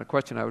interesting kind of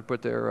question I would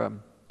put there.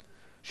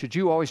 Should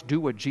you always do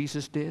what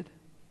Jesus did?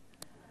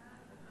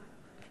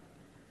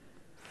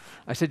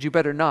 I said, you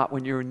better not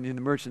when you're in the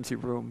emergency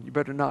room. You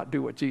better not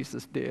do what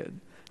Jesus did,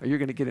 or you're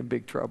going to get in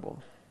big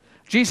trouble.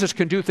 Jesus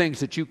can do things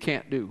that you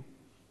can't do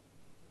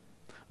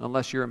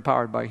unless you're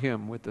empowered by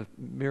him with the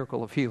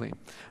miracle of healing.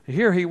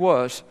 Here he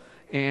was,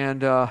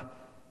 and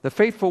the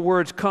faithful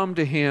words come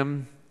to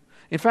him.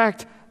 In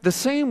fact, the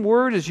same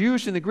word is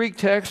used in the Greek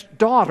text,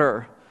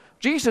 daughter.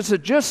 Jesus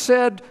had just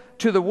said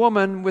to the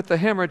woman with the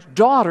hemorrhage,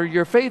 daughter,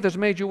 your faith has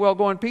made you well.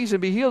 Go in peace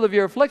and be healed of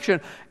your affliction.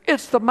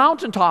 It's the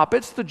mountaintop.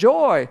 It's the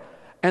joy.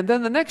 And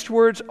then the next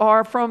words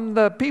are from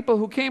the people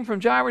who came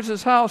from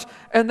Jairus' house,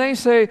 and they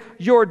say,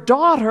 your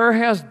daughter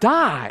has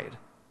died.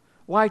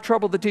 Why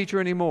trouble the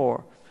teacher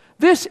anymore?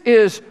 This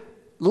is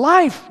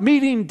life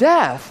meeting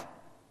death.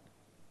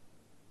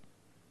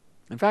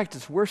 In fact,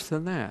 it's worse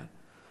than that.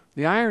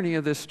 The irony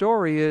of this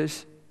story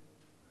is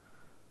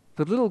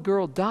the little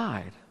girl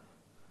died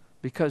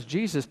because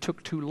Jesus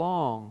took too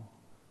long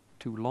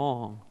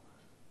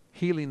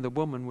healing the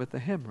woman with the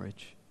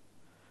hemorrhage.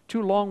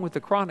 Too long with the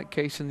chronic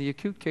case, and the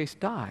acute case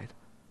died.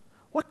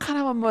 What kind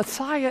of a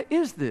Messiah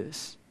is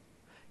this?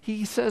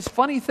 He says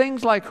funny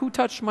things like, who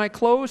touched my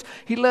clothes?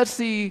 He lets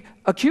the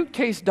acute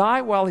case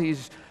die while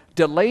he's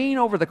delaying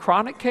over the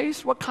chronic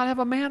case? What kind of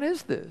a man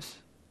is this?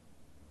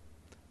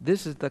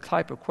 This is the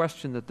type of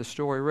question that the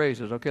story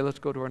raises. Okay, let's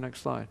go to our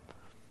next slide.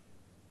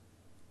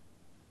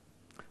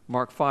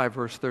 Mark 5,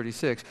 verse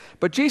 36.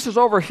 But Jesus,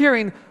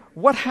 overhearing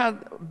what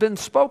had been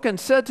spoken,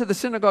 said to the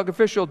synagogue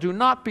official, do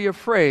not be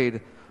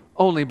afraid,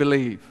 only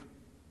believe.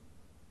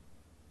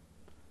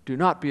 Do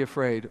not be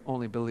afraid,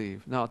 only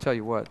believe. Now, I'll tell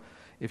you what.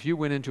 If you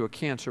went into a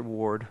cancer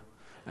ward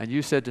and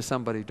you said to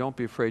somebody, don't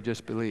be afraid,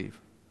 just believe,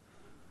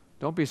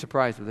 don't be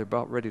surprised if they're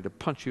about ready to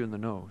punch you in the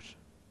nose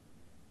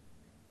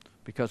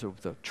because of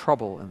the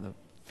trouble and the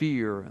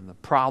fear and the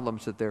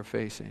problems that they're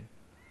facing.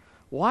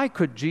 Why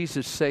could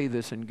Jesus say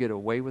this and get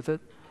away with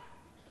it?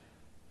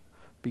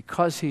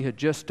 Because he had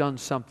just done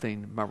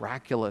something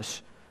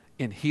miraculous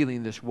in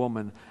healing this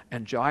woman,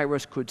 and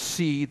Jairus could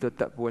see that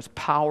there was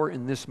power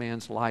in this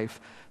man's life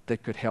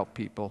that could help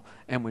people.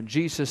 And when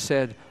Jesus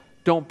said,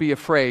 don't be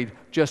afraid,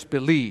 just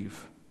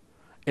believe,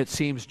 it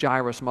seems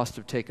Jairus must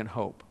have taken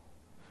hope.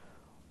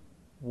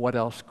 What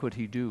else could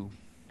he do?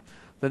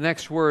 The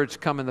next words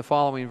come in the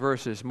following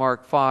verses,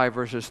 Mark 5,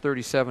 verses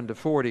 37 to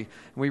 40. And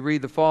we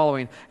read the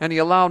following, and he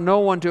allowed no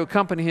one to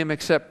accompany him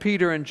except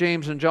Peter and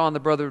James and John, the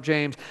brother of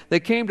James. They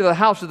came to the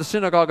house of the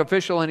synagogue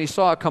official, and he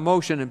saw a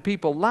commotion and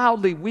people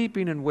loudly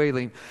weeping and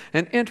wailing.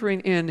 And entering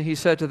in, he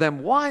said to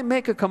them, why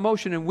make a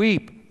commotion and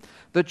weep?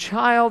 The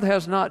child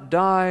has not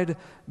died,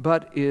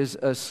 but is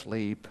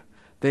asleep.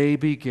 They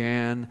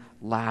began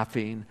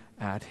laughing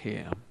at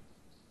him.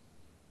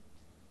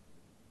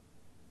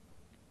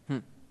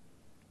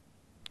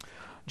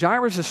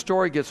 Jairus'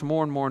 story gets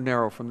more and more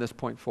narrow from this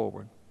point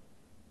forward.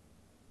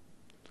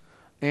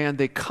 And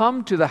they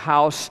come to the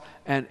house,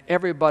 and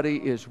everybody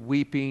is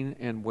weeping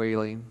and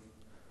wailing.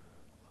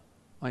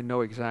 I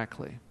know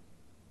exactly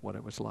what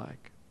it was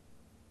like.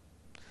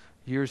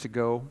 Years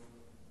ago,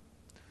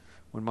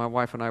 when my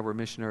wife and I were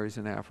missionaries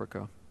in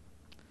Africa,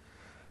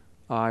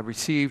 I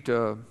received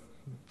a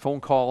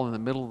phone call in the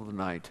middle of the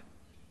night.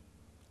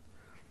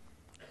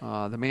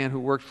 The man who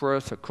worked for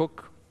us, a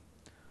cook,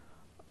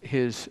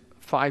 his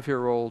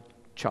 5-year-old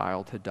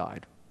child had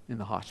died in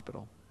the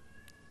hospital,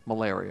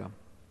 malaria.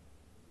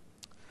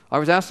 I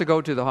was asked to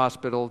go to the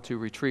hospital to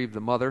retrieve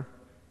the mother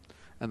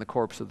and the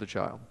corpse of the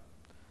child.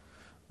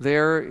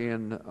 There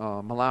in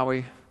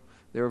Malawi,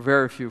 there are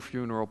very few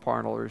funeral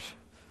parlors,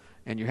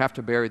 and you have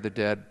to bury the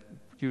dead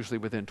usually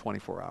within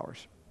 24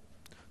 hours.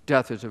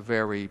 Death is a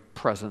very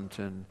present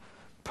and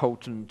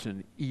potent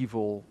and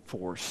evil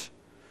force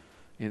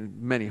in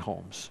many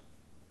homes.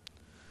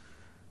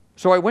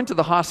 So I went to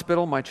the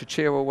hospital. My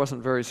Chichewa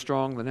wasn't very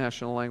strong, the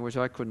national language.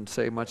 I couldn't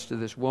say much to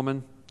this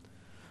woman.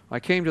 I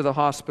came to the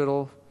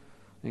hospital,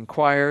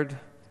 inquired,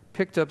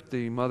 picked up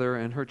the mother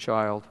and her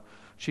child.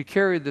 She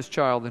carried this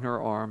child in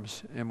her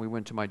arms, and we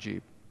went to my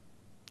Jeep.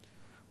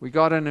 We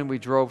got in and we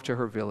drove to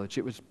her village.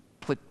 It was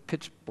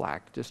pitch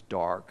black, just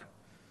dark.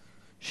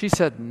 She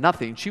said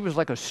nothing. She was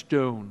like a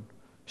stone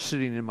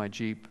sitting in my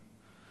Jeep.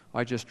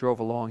 I just drove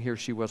along. Here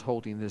she was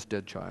holding this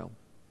dead child.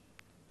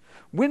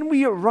 When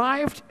we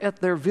arrived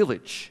at their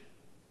village,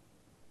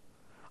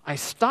 I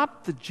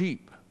stopped the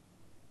Jeep.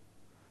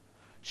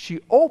 She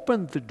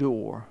opened the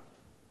door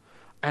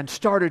and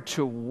started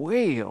to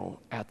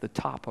wail at the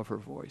top of her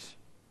voice.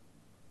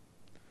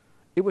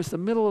 It was the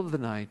middle of the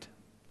night.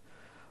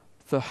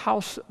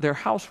 their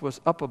house was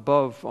up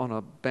above on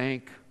a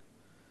bank.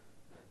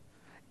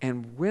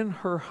 And when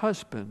her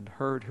husband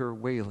heard her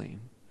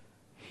wailing,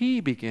 he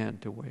began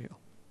to wail.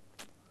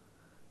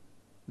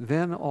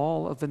 Then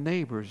all of the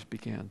neighbors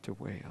began to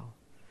wail.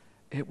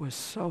 It was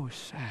so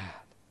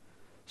sad,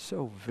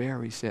 so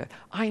very sad.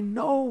 I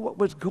know what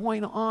was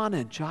going on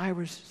in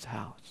Jairus'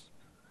 house,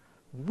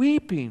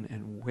 weeping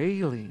and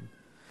wailing.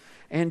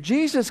 And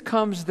Jesus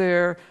comes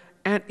there,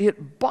 and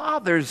it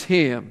bothers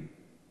him.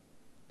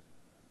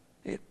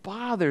 It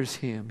bothers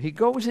him. He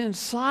goes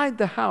inside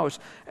the house,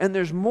 and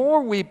there's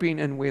more weeping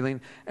and wailing.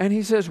 And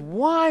he says,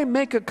 "Why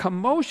make a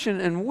commotion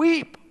and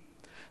weep?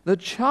 The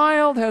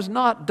child has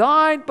not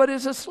died, but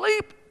is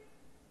asleep."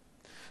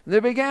 They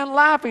began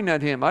laughing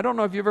at him. I don't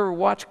know if you've ever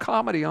watched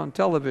comedy on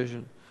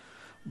television,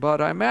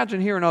 but I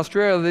imagine here in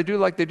Australia they do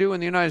like they do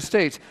in the United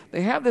States.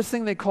 They have this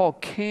thing they call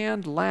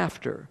canned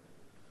laughter.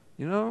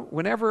 You know,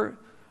 whenever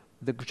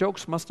the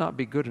jokes must not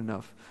be good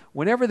enough.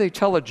 Whenever they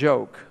tell a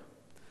joke,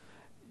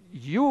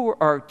 you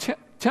are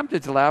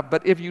tempted to laugh,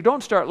 but if you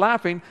don't start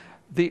laughing,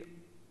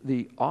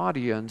 the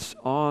audience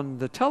on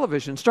the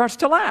television starts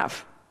to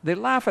laugh. They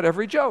laugh at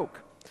every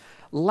joke.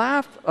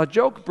 A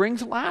joke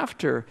brings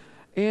laughter.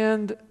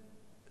 And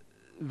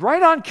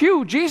right on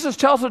cue, Jesus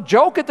tells a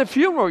joke at the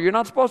funeral. You're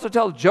not supposed to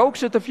tell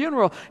jokes at the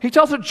funeral. He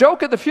tells a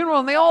joke at the funeral,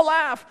 and they all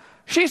laugh.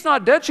 She's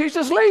not dead, she's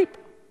asleep.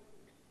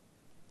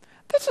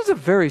 This is a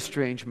very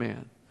strange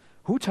man.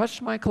 Who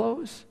touched my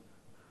clothes?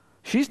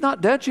 She's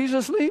not dead, she's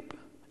asleep.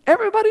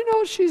 Everybody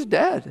knows she's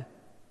dead.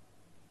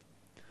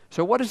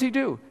 So what does he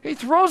do? He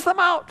throws them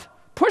out,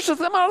 pushes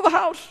them out of the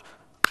house,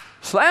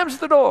 slams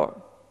the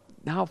door.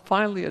 Now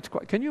finally it's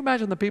quiet. Can you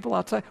imagine the people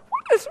outside?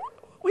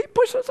 He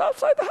pushed us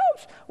outside the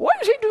house. Why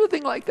does he do a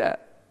thing like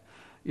that?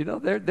 You know,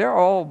 they're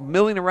all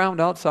milling around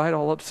outside,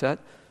 all upset.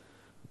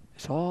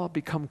 It's all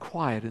become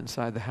quiet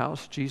inside the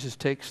house. Jesus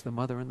takes the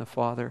mother and the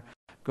father,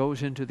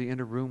 goes into the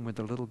inner room where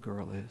the little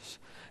girl is.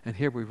 And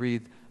here we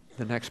read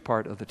the next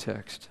part of the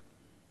text.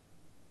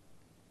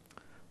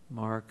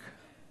 Mark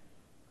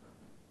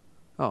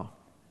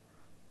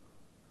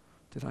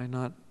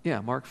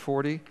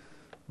 40,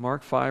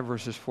 Mark 5,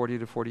 verses 40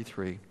 to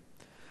 43.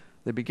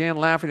 They began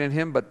laughing at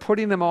him, but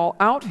putting them all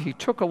out, he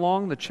took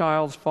along the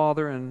child's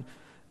father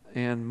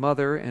and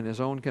mother and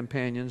his own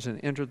companions and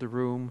entered the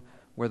room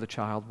where the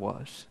child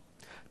was.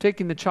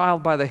 Taking the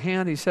child by the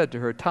hand, he said to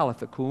her,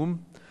 "Talitha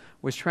cum,"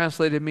 which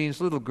translated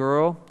means, "Little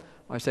girl,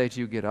 I say to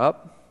you, get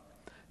up."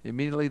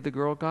 Immediately the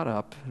girl got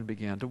up and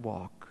began to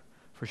walk,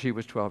 for she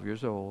was 12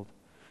 years old.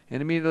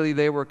 And immediately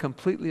they were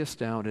completely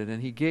astounded,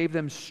 and he gave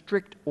them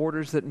strict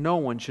orders that no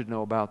one should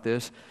know about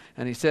this,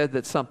 and he said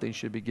that something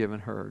should be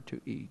given her to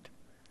eat.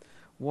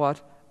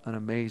 What an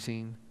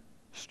amazing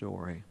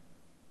story.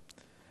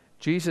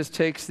 Jesus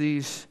takes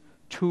these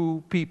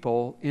two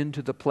people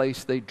into the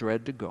place they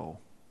dread to go.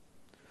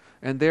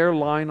 And there,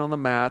 lying on the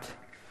mat,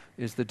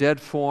 is the dead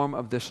form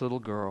of this little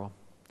girl.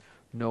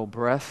 No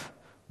breath,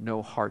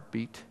 no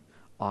heartbeat,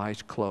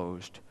 eyes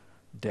closed,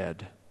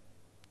 dead.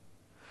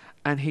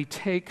 And he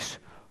takes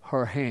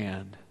her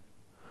hand.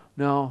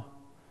 Now,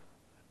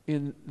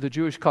 in the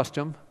Jewish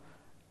custom,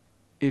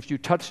 if you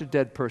touch a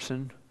dead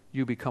person,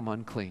 you become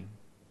unclean.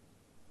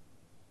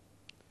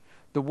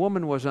 The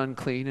woman was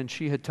unclean, and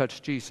she had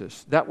touched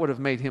Jesus. That would have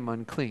made him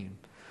unclean.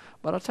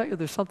 But I'll tell you,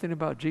 there's something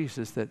about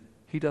Jesus that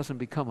he doesn't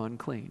become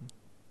unclean.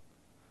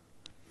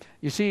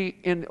 You see,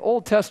 in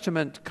Old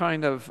Testament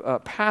kind of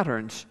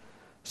patterns,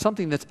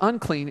 something that's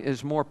unclean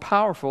is more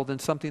powerful than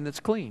something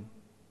that's clean.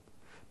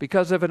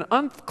 Because if an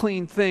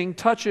unclean thing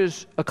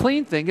touches a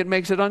clean thing, it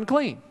makes it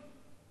unclean.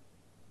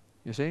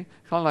 You see?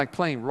 Kind of like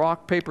playing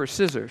rock, paper,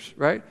 scissors,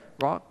 right?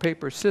 Rock,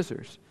 paper,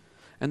 scissors.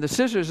 And the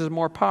scissors is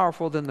more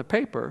powerful than the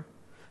paper,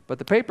 but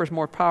the paper is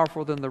more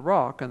powerful than the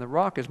rock, and the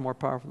rock is more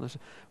powerful than the...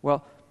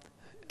 Well,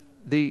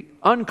 the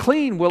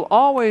unclean will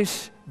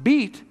always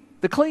beat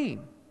the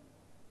clean.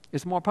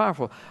 It's more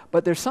powerful.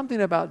 But there's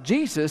something about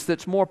Jesus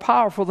that's more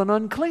powerful than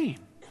unclean.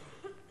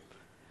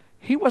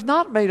 He was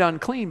not made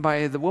unclean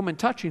by the woman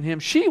touching him.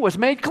 She was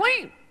made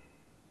clean.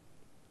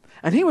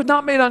 And he was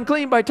not made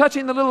unclean by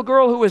touching the little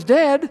girl who was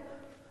dead,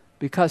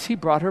 because he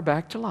brought her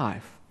back to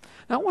life.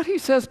 Now, what he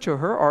says to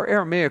her are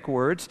Aramaic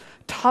words,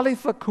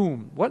 Talitha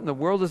cum. What in the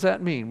world does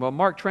that mean? Well,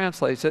 Mark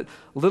translates it,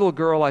 "Little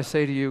girl, I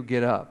say to you,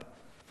 get up."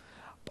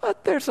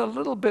 But there's a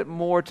little bit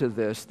more to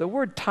this. The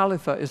word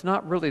Talitha is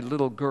not really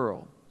little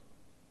girl.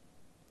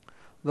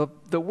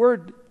 The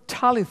word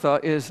Talitha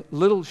is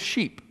little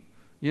sheep.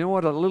 You know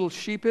what a little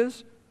sheep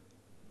is?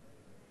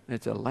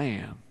 It's a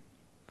lamb.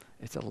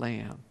 It's a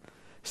lamb.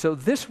 So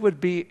this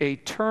would be a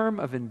term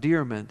of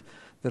endearment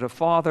that a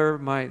father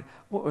might,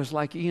 what was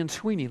like Ian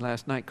Sweeney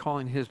last night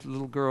calling his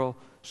little girl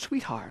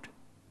sweetheart.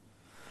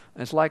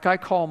 And it's like I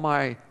call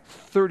my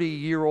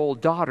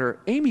 30-year-old daughter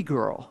Amy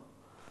girl.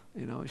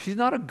 You know, she's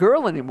not a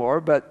girl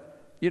anymore, but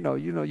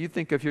you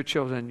think of your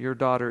children, your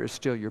daughter is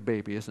still your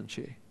baby, isn't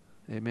she?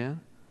 Amen?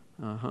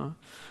 All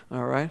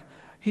right.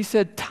 He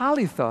said,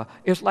 Talitha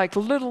is like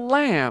little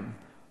lamb.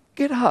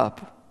 Get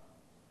up.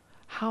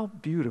 How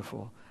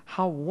beautiful.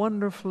 How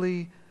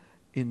wonderfully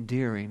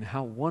endearing,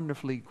 how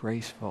wonderfully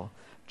graceful.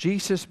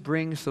 Jesus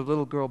brings the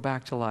little girl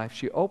back to life.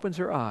 She opens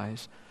her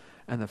eyes,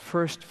 and the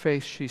first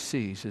face she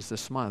sees is the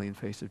smiling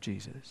face of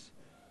Jesus.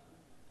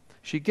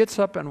 She gets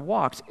up and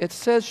walks. It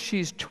says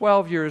she's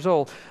 12 years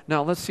old.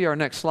 Now, let's see our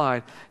next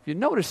slide. If you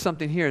notice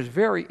something here is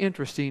very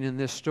interesting in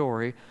this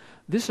story.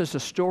 This is a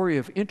story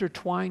of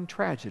intertwined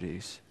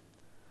tragedies.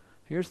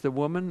 Here's the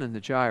woman and the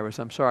Jairus.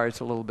 I'm sorry,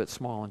 it's a little bit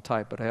small and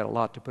tight, but I had a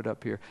lot to put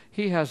up here.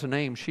 He has a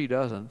name, she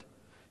doesn't.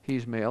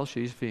 He's male,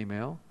 she's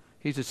female.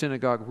 He's a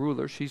synagogue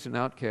ruler, she's an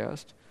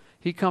outcast.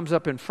 He comes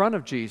up in front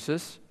of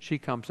Jesus, she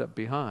comes up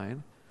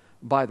behind.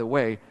 By the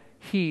way,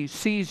 he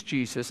sees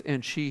Jesus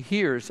and she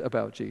hears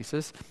about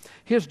Jesus.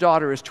 His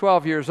daughter is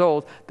 12 years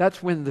old.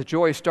 That's when the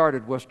joy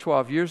started, was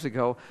 12 years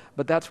ago,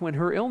 but that's when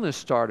her illness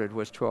started,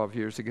 was 12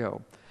 years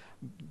ago.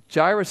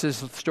 Jairus'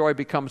 story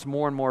becomes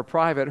more and more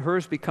private.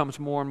 Hers becomes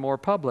more and more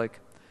public.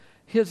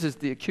 His is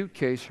the acute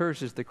case.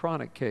 Hers is the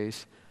chronic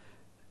case.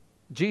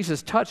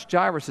 Jesus touched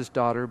Jairus'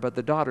 daughter, but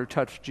the daughter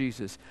touched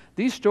Jesus.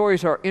 These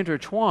stories are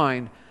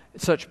intertwined in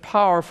such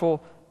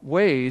powerful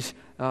ways.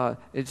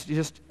 It's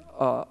just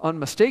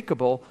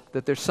unmistakable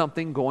that there's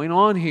something going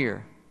on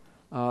here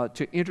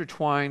to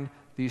intertwine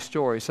these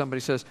stories.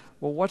 Somebody says,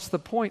 well, what's the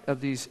point of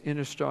these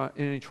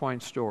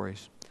intertwined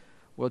stories?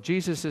 Well,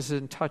 Jesus is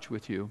in touch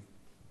with you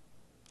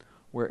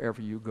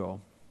wherever you go.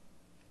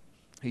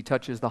 He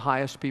touches the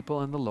highest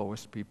people and the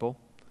lowest people.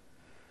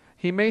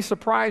 He may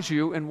surprise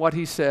you in what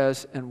he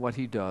says and what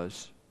he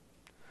does.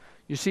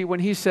 You see,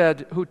 when he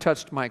said, "Who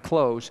touched my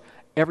clothes?"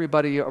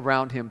 everybody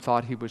around him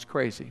thought he was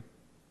crazy.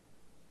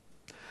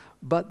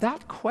 But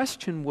that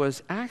question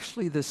was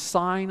actually the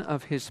sign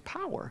of his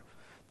power,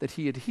 that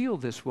he had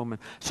healed this woman.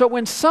 So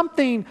when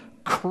something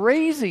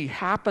crazy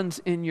happens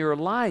in your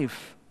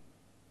life,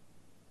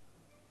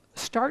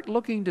 start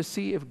looking to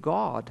see if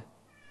God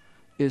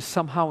is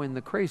somehow in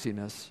the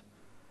craziness.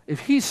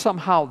 If he's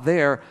somehow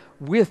there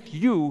with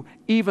you,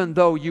 even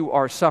though you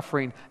are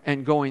suffering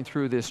and going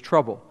through this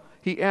trouble.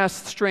 He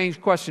asks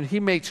strange questions. He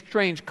makes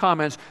strange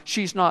comments.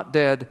 She's not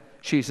dead.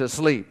 She's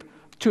asleep.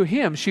 To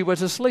him, she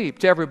was asleep.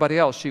 To everybody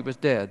else, she was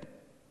dead.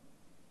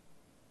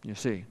 You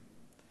see.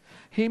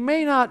 He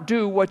may not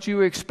do what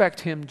you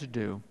expect him to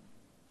do.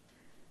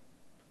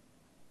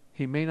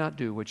 He may not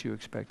do what you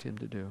expect him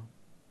to do.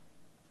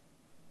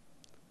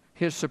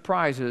 His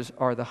surprises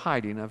are the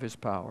hiding of his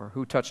power.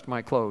 Who touched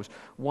my clothes?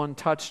 One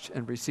touched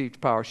and received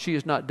power. She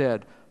is not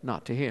dead,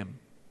 not to him.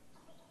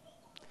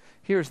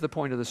 Here's the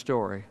point of the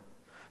story.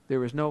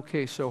 There is no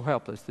case so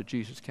helpless that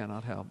Jesus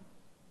cannot help.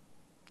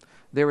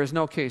 There is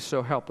no case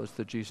so helpless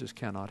that Jesus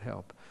cannot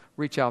help.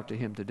 Reach out to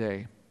him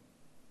today.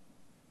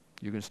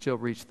 You can still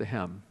reach the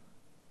hem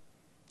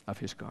of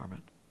his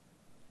garment.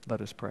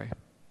 Let us pray.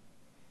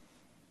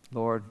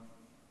 Lord,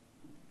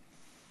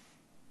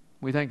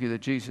 we thank you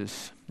that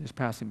Jesus is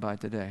passing by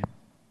today.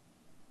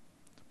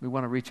 We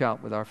want to reach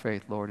out with our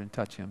faith, Lord, and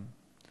touch him.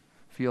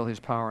 Feel his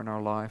power in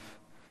our life,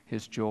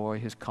 his joy,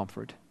 his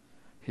comfort,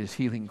 his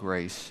healing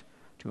grace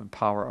to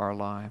empower our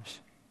lives.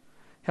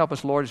 Help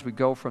us, Lord, as we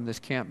go from this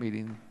camp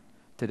meeting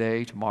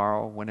today,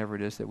 tomorrow, whenever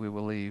it is that we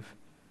will leave,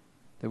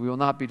 that we will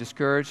not be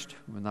discouraged,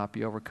 we will not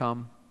be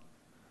overcome,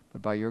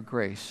 but by your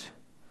grace,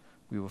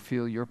 we will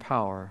feel your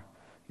power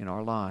in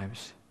our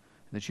lives,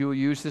 and that you will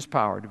use this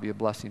power to be a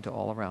blessing to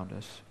all around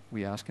us.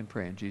 We ask and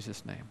pray in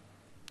Jesus' name.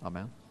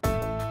 Amen.